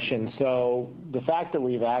interesting question. So the fact that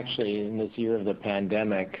we've actually, in this year of the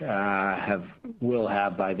pandemic, will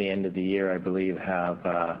have by the end of the year, I believe,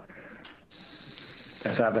 have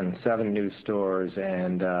seven new stores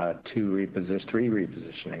and three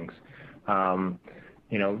repositionings.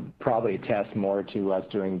 Probably attests more to us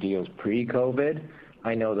doing deals pre-COVID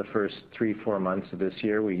I know the first 3-4 months of this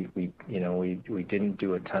year, we didn't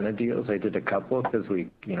do a ton of deals. I did a couple because I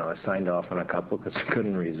signed off on a couple because I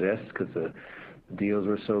couldn't resist because the deals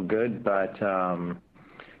were so good. But so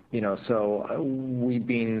we've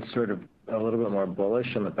been sort of a little bit more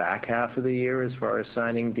bullish on the back half of the year as far as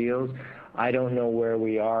signing deals. I don't know where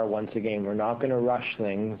we are. Once again, we're not going to rush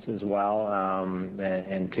things as well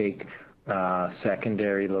and take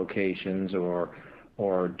secondary locations or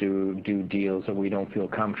do deals that we don't feel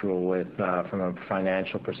comfortable with from a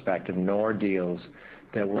financial perspective, nor deals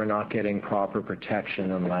that we're not getting proper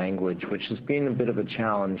protection and language, which has been a bit of a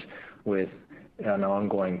challenge with an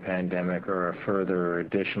ongoing pandemic or a further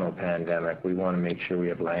additional pandemic. We want to make sure we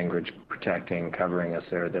have language protecting, covering us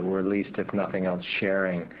there, that we're at least, if nothing else,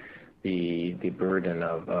 sharing the burden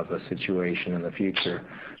of a situation in the future.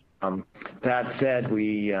 That said,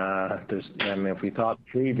 if we thought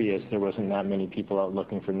previous there wasn't that many people out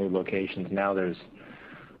looking for new locations, now there's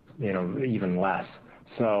even less.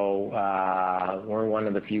 So we're one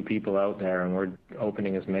of the few people out there, and we're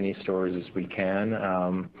opening as many stores as we can.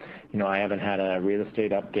 I haven't had a real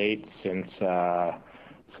estate update since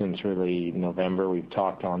really November. We've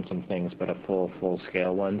talked on some things, but a full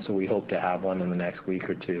scale one. So we hope to have one in the next week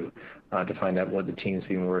or two to find out what the team's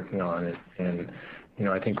been working on. And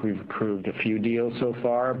I think we've approved a few deals so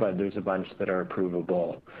far, but there's a bunch that are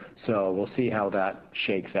approvable. So we'll see how that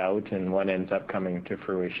shakes out and what ends up coming to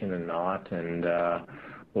fruition and not. And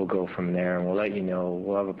we'll go from there, and we'll let you know.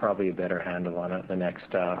 We'll have probably a better handle on it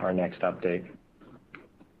our next update.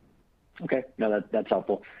 Okay, no, that's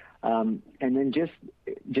helpful. And then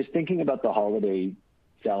just thinking about the holiday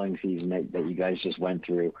selling season that you guys just went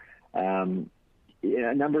through,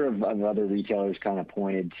 a number of other retailers kind of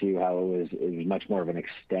pointed to how it was much more of an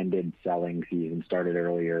extended selling season, started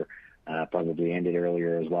earlier, probably ended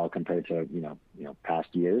earlier as well compared to past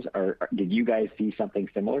years. Did you guys see something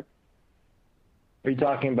similar? Are you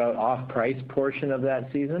talking about off-price portion of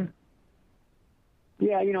that season?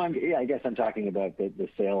 Yeah, I guess I'm talking about the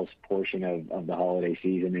sales portion of the holiday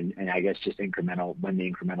season, and I guess just incremental, when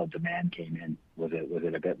the incremental demand came in, was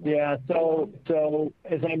it a bit more? Yeah, so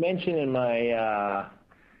as I mentioned in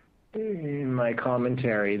my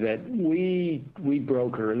commentary, that we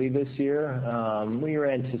broke early this year. We were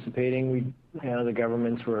anticipating the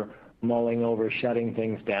governments were mulling over shutting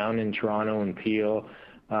things down in Toronto and Peel.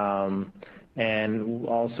 And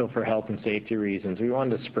also for health and safety reasons. We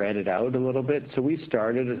wanted to spread it out a little bit. So we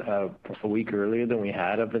started a week earlier than we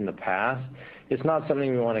had in the past. It's not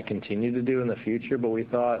something we want to continue to do in the future, but we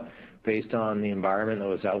thought, based on the environment that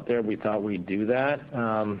was out there, we thought we'd do that.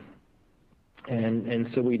 And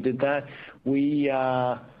so we did that. We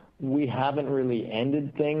haven't really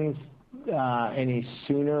ended things any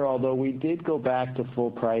sooner, although we did go back to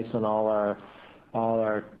full price on all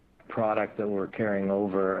our product that we're carrying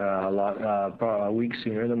over a week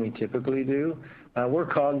sooner than we typically do. We're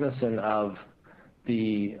cognizant of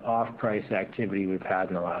the off-price activity we've had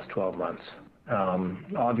in the last 12 months.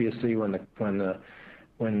 Obviously, when the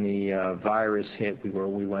virus hit,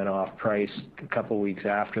 we went off-price a couple weeks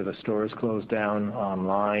after the stores closed down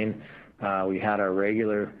online. We had our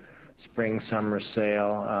regular spring-summer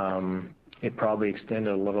sale. It probably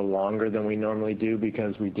extended a little longer than we normally do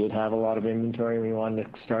because we did have a lot of inventory and we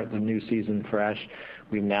wanted to start the new season fresh.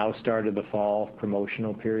 We've now started the fall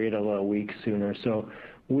promotional period a week sooner. So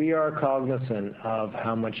we are cognizant of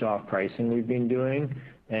how much off-pricing we've been doing,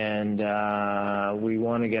 and we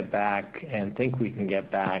want to get back and think we can get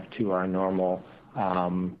back to our normal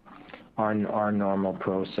our normal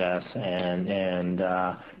process and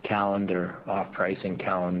calendar, off-pricing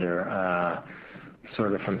calendar,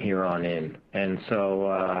 sort of from here on in. And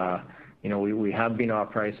so, we have been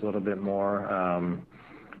off-price a little bit more.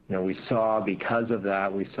 Because of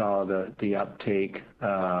that, we saw the uptake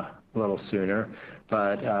a little sooner,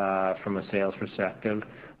 but from a sales perspective,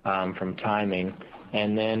 from timing.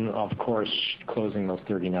 And then, of course, closing those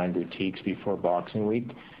 39 boutiques before Boxing Week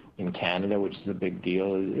in Canada, which is a big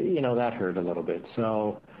deal, that hurt a little bit.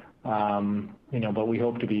 So, but we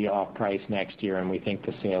hope to be off-price next year, and we think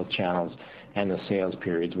the sales channels and the sales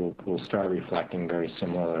periods will start reflecting very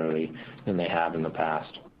similarly than they have in the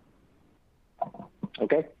past.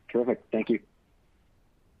 Okay, terrific. Thank you.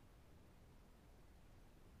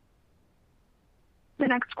 The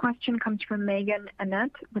next question comes from Meaghan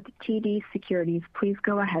Annett with TD Securities. Please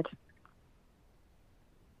go ahead.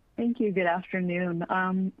 Thank you. Good afternoon.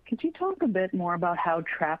 Could you talk a bit more about how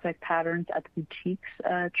traffic patterns at the boutiques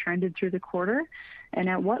trended through the quarter, and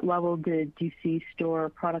at what level did you see store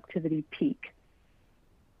productivity peak?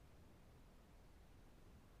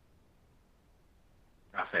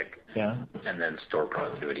 Traffic, yeah, and then store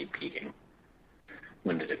productivity peaking.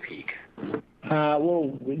 when did it peak?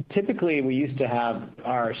 Well, typically we used to have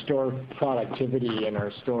our store productivity and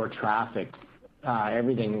our store traffic.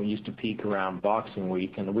 Everything used to peak around Boxing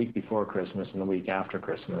Week and the week before Christmas and the week after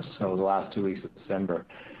Christmas. So the last 2 weeks of December.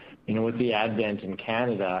 With the advent in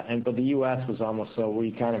Canada, but the U.S. was almost so we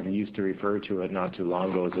kind of used to refer to it not too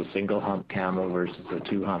long ago as a single hump camel versus a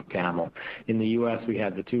two hump camel. In the U.S. we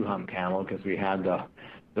had the two hump camel because we had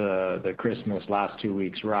the Christmas last 2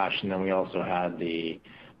 weeks rush, and then we also had the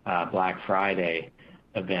Black Friday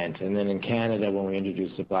event. And then in Canada, when we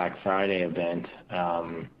introduced the Black Friday event,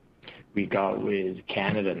 we got with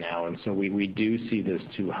Canada now, and so we do see this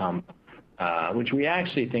two hump. Which we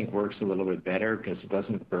actually think works a little bit better because it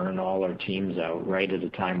doesn't burn all our teams out right at a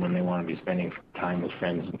time when they want to be spending time with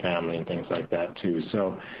friends and family and things like that too.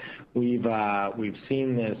 So we've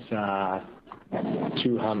seen this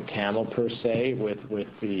two hump camel per se with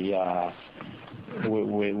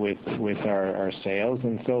our sales,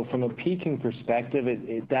 and so from a peaking perspective,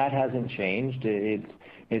 that hasn't changed.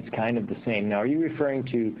 It's kind of the same. Now, are you referring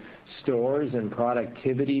to stores and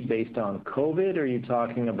productivity based on COVID, or are you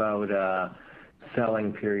talking about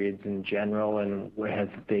selling periods in general, and has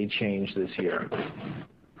they changed this year?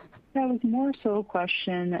 That was more so a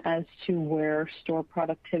question as to where store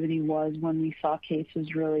productivity was when we saw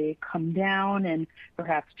cases really come down and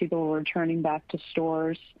perhaps people were returning back to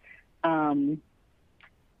stores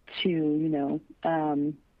to,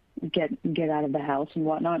 get out of the house and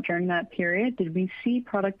whatnot during that period. Did we see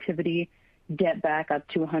productivity get back up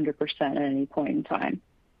to 100% at any point in time?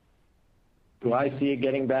 Do I see it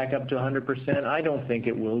getting back up to 100%? I don't think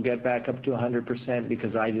it will get back up to 100%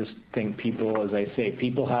 because I just think people, as I say,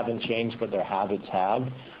 people haven't changed, but their habits have.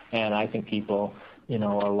 And I think people, a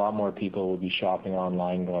lot more people will be shopping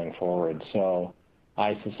online going forward. So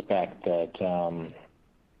I suspect that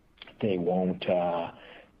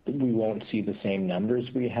we won't see the same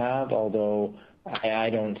numbers we have, although I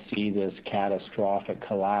don't see this catastrophic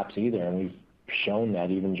collapse either. And we've shown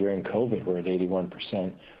that even during COVID, we're at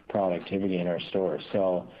 81% productivity in our stores.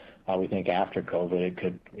 So we think after COVID, it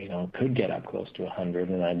could get up close to 100,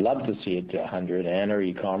 and I'd love to see it to 100, and our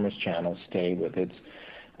e-commerce channel stay with its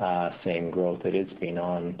same growth that it's been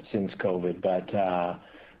on since COVID. But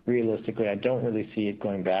realistically, I don't really see it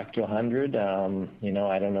going back to 100. I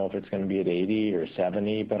don't know if it's going to be at 80 or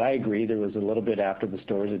 70, but I agree there was a little bit after the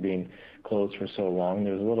stores had been closed for so long.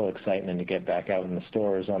 There was a little excitement to get back out in the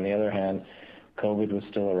stores. On the other hand, COVID was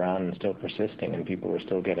still around and still persisting, and people were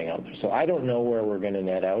still getting out there. So I don't know where we're going to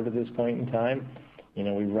net out at this point in time.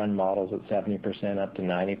 We run models at 70% up to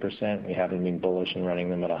 90%. We haven't been bullish in running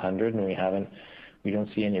them at 100, and we don't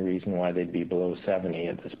see any reason why they'd be below 70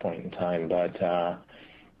 at this point in time. But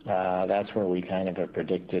that's where we kind of have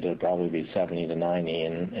predicted it'll probably be 70 to 90,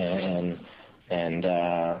 and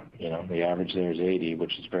the average there is 80,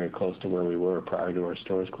 which is very close to where we were prior to our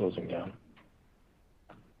stores closing down.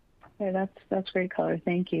 Okay, that's great color.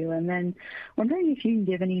 Thank you. And then wondering if you can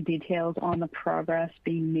give any details on the progress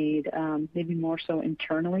being made, maybe more so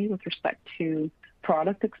internally with respect to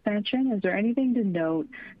product expansion. Is there anything to note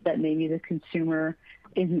that maybe the consumer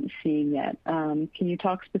isn't seeing yet? Can you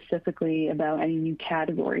talk specifically about any new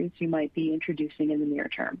categories you might be introducing in the near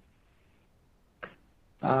term?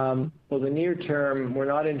 Well, the near term, we're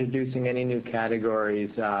not introducing any new categories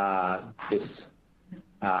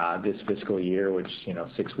this fiscal year, which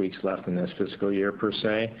 6 weeks left in this fiscal year per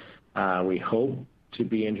se. We hope to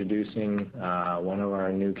be introducing one of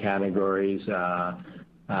our new categories in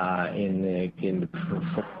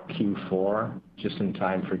Q4, just in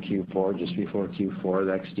time for Q4, just before Q4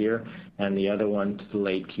 next year, and the other one to the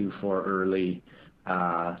late Q4, early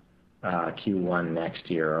Q1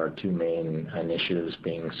 next year. Our two main initiatives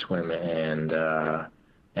being swim and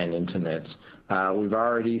intimates. We've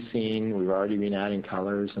already been adding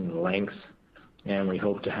colors and lengths, and we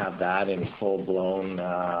hope to have that in full blown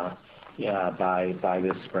by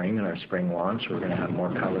this spring, in our spring launch. We're going to have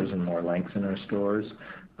more colors and more lengths in our stores.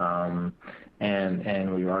 And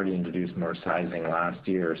we've already introduced more sizing last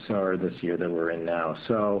year, or this year that we're in now.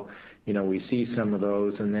 So, we see some of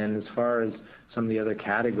those. And then as far as some of the other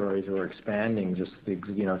categories we're expanding, just,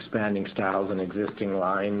 expanding styles and existing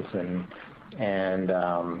lines and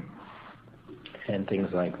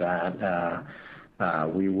things like that.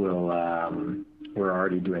 We're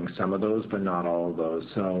already doing some of those, but not all of those.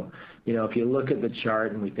 So, if you look at the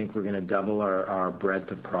chart and we think we're going to double our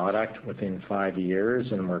breadth of product within 5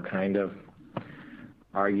 years, and we're kind of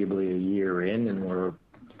arguably a year in, and we're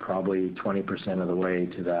probably 20% of the way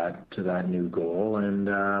to that new goal, and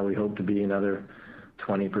we hope to be another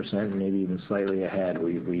 20%, maybe even slightly ahead.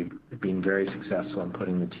 We've been very successful in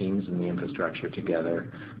putting the teams and the infrastructure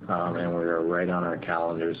together, and we're right on our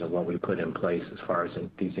calendars of what we put in place as far as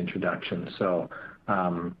these introductions. So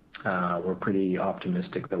we're pretty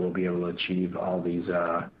optimistic that we'll be able to achieve all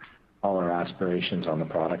our aspirations on the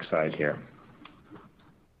product side here.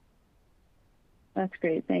 That's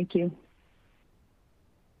great. Thank you.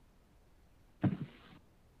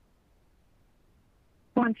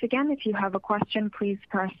 Once again, if you have a question, please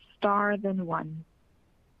press star then one.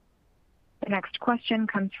 The next question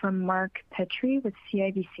comes from Mark Petrie with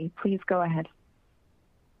CIBC. Please go ahead.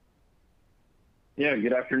 Yeah,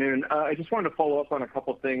 good afternoon. I just wanted to follow up on a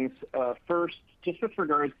couple things. First, just with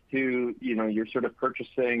regards to your sort of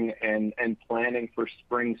purchasing and planning for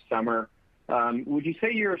spring, summer, would you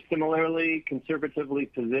say you're similarly conservatively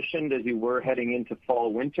positioned as you were heading into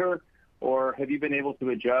fall, winter? Or have you been able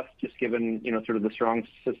to adjust just given, sort of the strong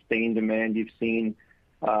sustained demand you've seen,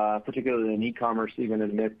 particularly in e-commerce, even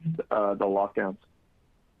amidst the lockdowns?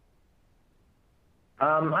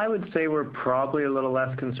 I would say we're probably a little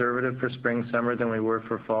less conservative for spring, summer than we were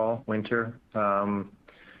for fall, winter.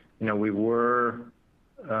 We were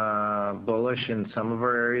bullish in some of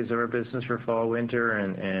our areas of our business for fall, winter,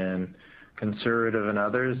 and conservative in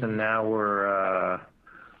others, and now we're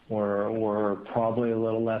probably a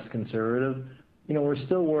little less conservative. We're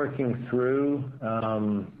still working through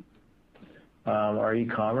our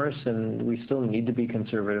e-commerce, and we still need to be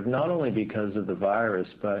conservative, not only because of the virus,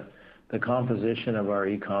 but the composition of our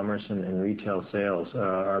e-commerce and retail sales.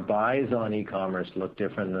 Our buys on e-commerce look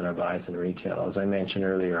different than our buys in retail. As I mentioned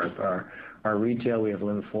earlier, our retail, we have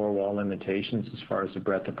four-wall limitations as far as the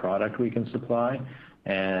breadth of product we can supply,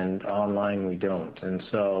 and online we don't. And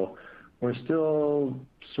so we're still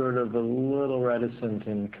sort of a little reticent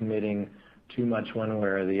in committing too much one way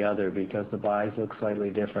or the other because the buys look slightly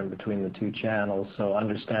different between the two channels. So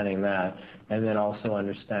understanding that, and then also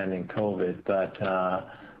understanding COVID. But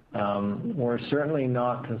we're certainly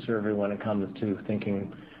not conservative when it comes to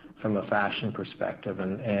thinking from a fashion perspective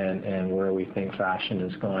and where we think fashion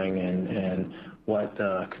is going and what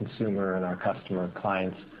the consumer and our customer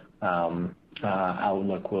clients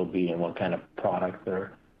outlook will be and what kind of product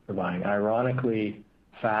they're buying. Ironically,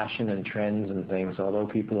 fashion and trends and things, although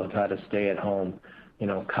people have had to stay at home,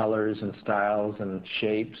 colors and styles and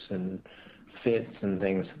shapes and fits and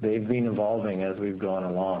things, they've been evolving as we've gone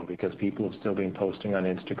along because people have still been posting on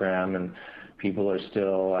Instagram and people are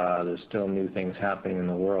still, there's still new things happening in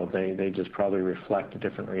the world. They just probably reflect a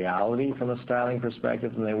different reality from a styling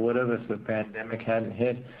perspective than they would have if the pandemic hadn't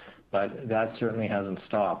hit, but that certainly hasn't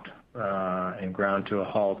stopped and ground to a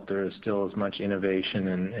halt. There is still as much innovation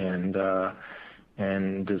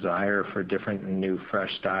and desire for different and new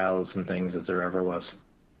fresh styles and things as there ever was.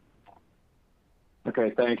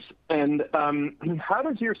 Okay, thanks. And how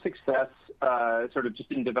does your success sort of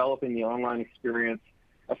just in developing the online experience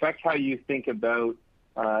affect how you think about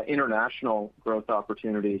international growth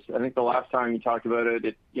opportunities? I think the last time you talked about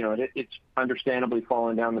it, it's understandably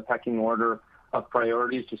fallen down the pecking order of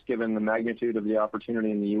priorities just given the magnitude of the opportunity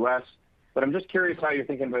in the U.S. But I'm just curious how you're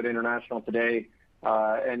thinking about international today.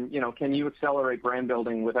 And can you accelerate brand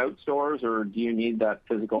building without stores, or do you need that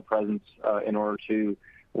physical presence in order to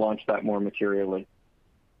launch that more materially?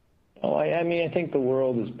 Oh, I mean, I think the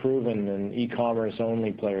world has proven, and e-commerce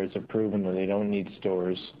only players have proven that they don't need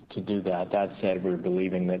stores to do that. That said, we're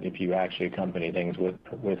believing that if you actually accompany things with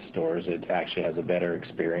stores, it actually has a better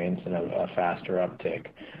experience and a faster uptick.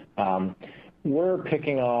 We're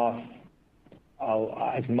picking off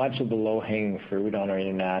as much of the low-hanging fruit on our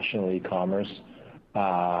international e-commerce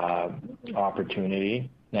opportunity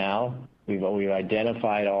now. We've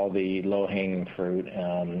identified all the low-hanging fruit.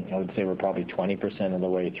 I would say we're probably 20% of the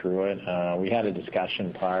way through it. We had a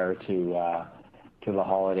discussion prior to the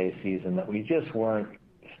holiday season that we just weren't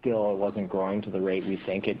still, it wasn't growing to the rate we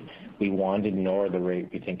wanted, nor the rate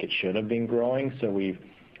we think it should have been growing. So we've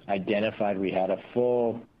identified we had a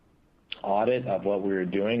full audit of what we were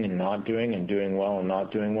doing and not doing and doing well and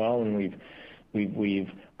not doing well, and we've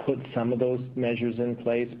put some of those measures in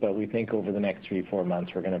place, but we think over the next 3-4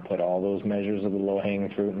 months we're going to put all those measures of the low-hanging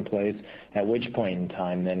fruit in place, at which point in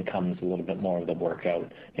time then comes a little bit more of the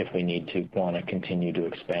workout. If we want to continue to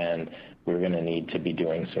expand, we're going to need to be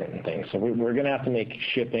doing certain things. So we're going to have to make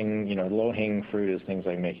shipping, low-hanging fruit is things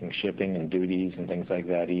like making shipping and duties and things like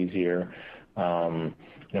that easier,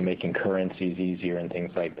 making currencies easier and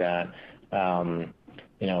things like that.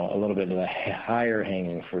 A little bit of the higher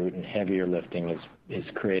hanging fruit and heavier lifting is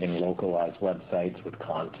creating localized websites with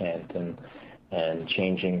content and and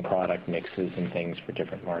changing product mixes and things for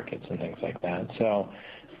different markets and things like that. So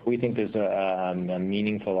we think there's a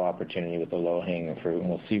meaningful opportunity with the low-hanging fruit, and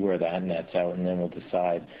we'll see where that nets out, and then we'll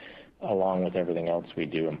decide, along with everything else we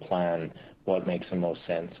do, and plan what makes the most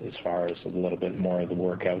sense as far as a little bit more of the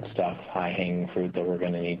workout stuff, high-hanging fruit that we're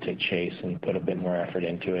going to need to chase and put a bit more effort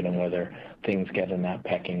into it, and whether things get in that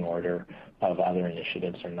pecking order of other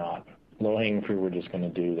initiatives or not. Low-hanging fruit we're just going to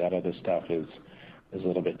do. That other stuff is a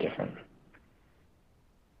little bit different.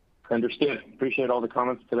 Understood. Appreciate all the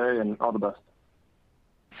comments today, and all the best.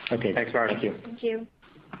 Okay. Thanks, Martin. Thank you. Thank you.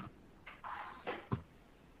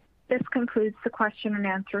 This concludes the question and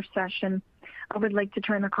answer session. I would like to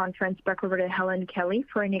turn the conference back over to Helen Kelly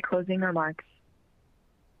for any closing remarks.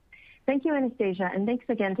 Thank you, Anastasia, and thanks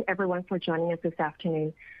again to everyone for joining us this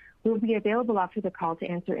afternoon. We will be available after the call to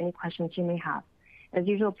answer any questions you may have. As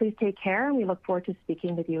usual, please take care, and we look forward to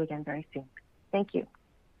speaking with you again very soon. Thank you.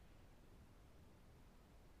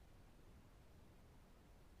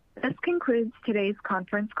 This concludes today's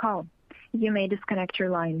conference call. You may disconnect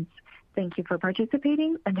your lines. Thank you for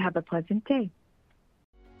participating and have a pleasant day.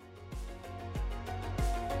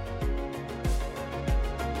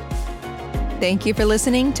 Thank you for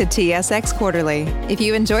listening to TSX Quarterly. If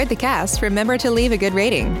you enjoyed the cast, remember to leave a good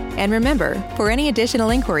rating. And remember, for any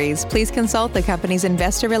additional inquiries, please consult the company's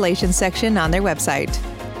investor relations section on their website.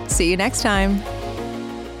 See you next time.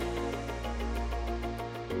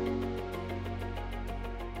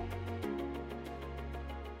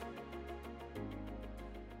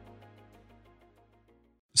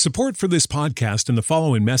 Support for this podcast and the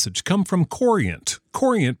following message come from Corient.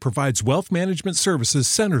 Corient provides wealth management services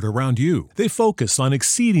centered around you. They focus on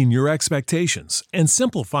exceeding your expectations and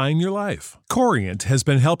simplifying your life. Corient has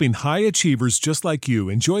been helping high achievers just like you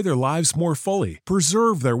enjoy their lives more fully,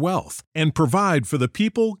 preserve their wealth, and provide for the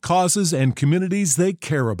people, causes, and communities they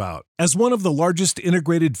care about. As one of the largest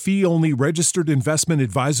integrated fee-only registered investment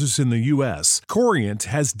advisors in the U.S., Corient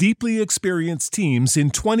has deeply experienced teams in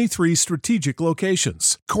 23 strategic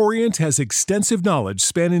locations. Corient has extensive knowledge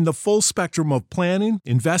spanning the full spectrum of planning,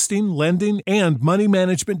 investing, lending, and money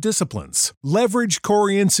management disciplines. Leverage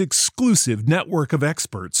Corient's exclusive network of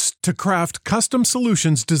experts to craft custom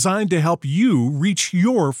solutions designed to help you reach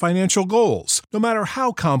your financial goals, no matter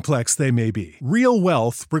how complex they may be. Real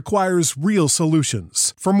wealth requires real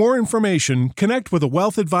solutions. For more information, connect with a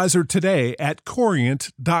wealth advisor today at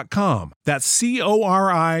Corient.com. That's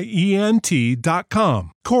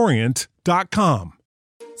Corient.com. Corient.com.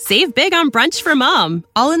 Save big on brunch for mom,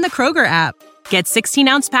 all in the Kroger app. Get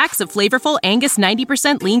 16-ounce packs of flavorful Angus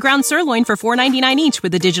 90% lean ground sirloin for $4.99 each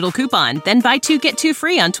with a digital coupon. Then buy 2, get 2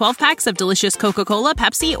 free on 12 packs of delicious Coca-Cola,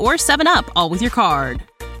 Pepsi, or 7-Up, all with your card.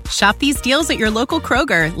 Shop these deals at your local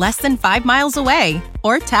Kroger, less than 5 miles away.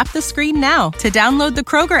 Or tap the screen now to download the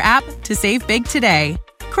Kroger app to save big today.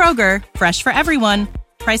 Kroger, fresh for everyone.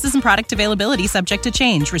 Prices and product availability subject to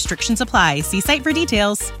change. Restrictions apply. See site for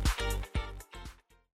details.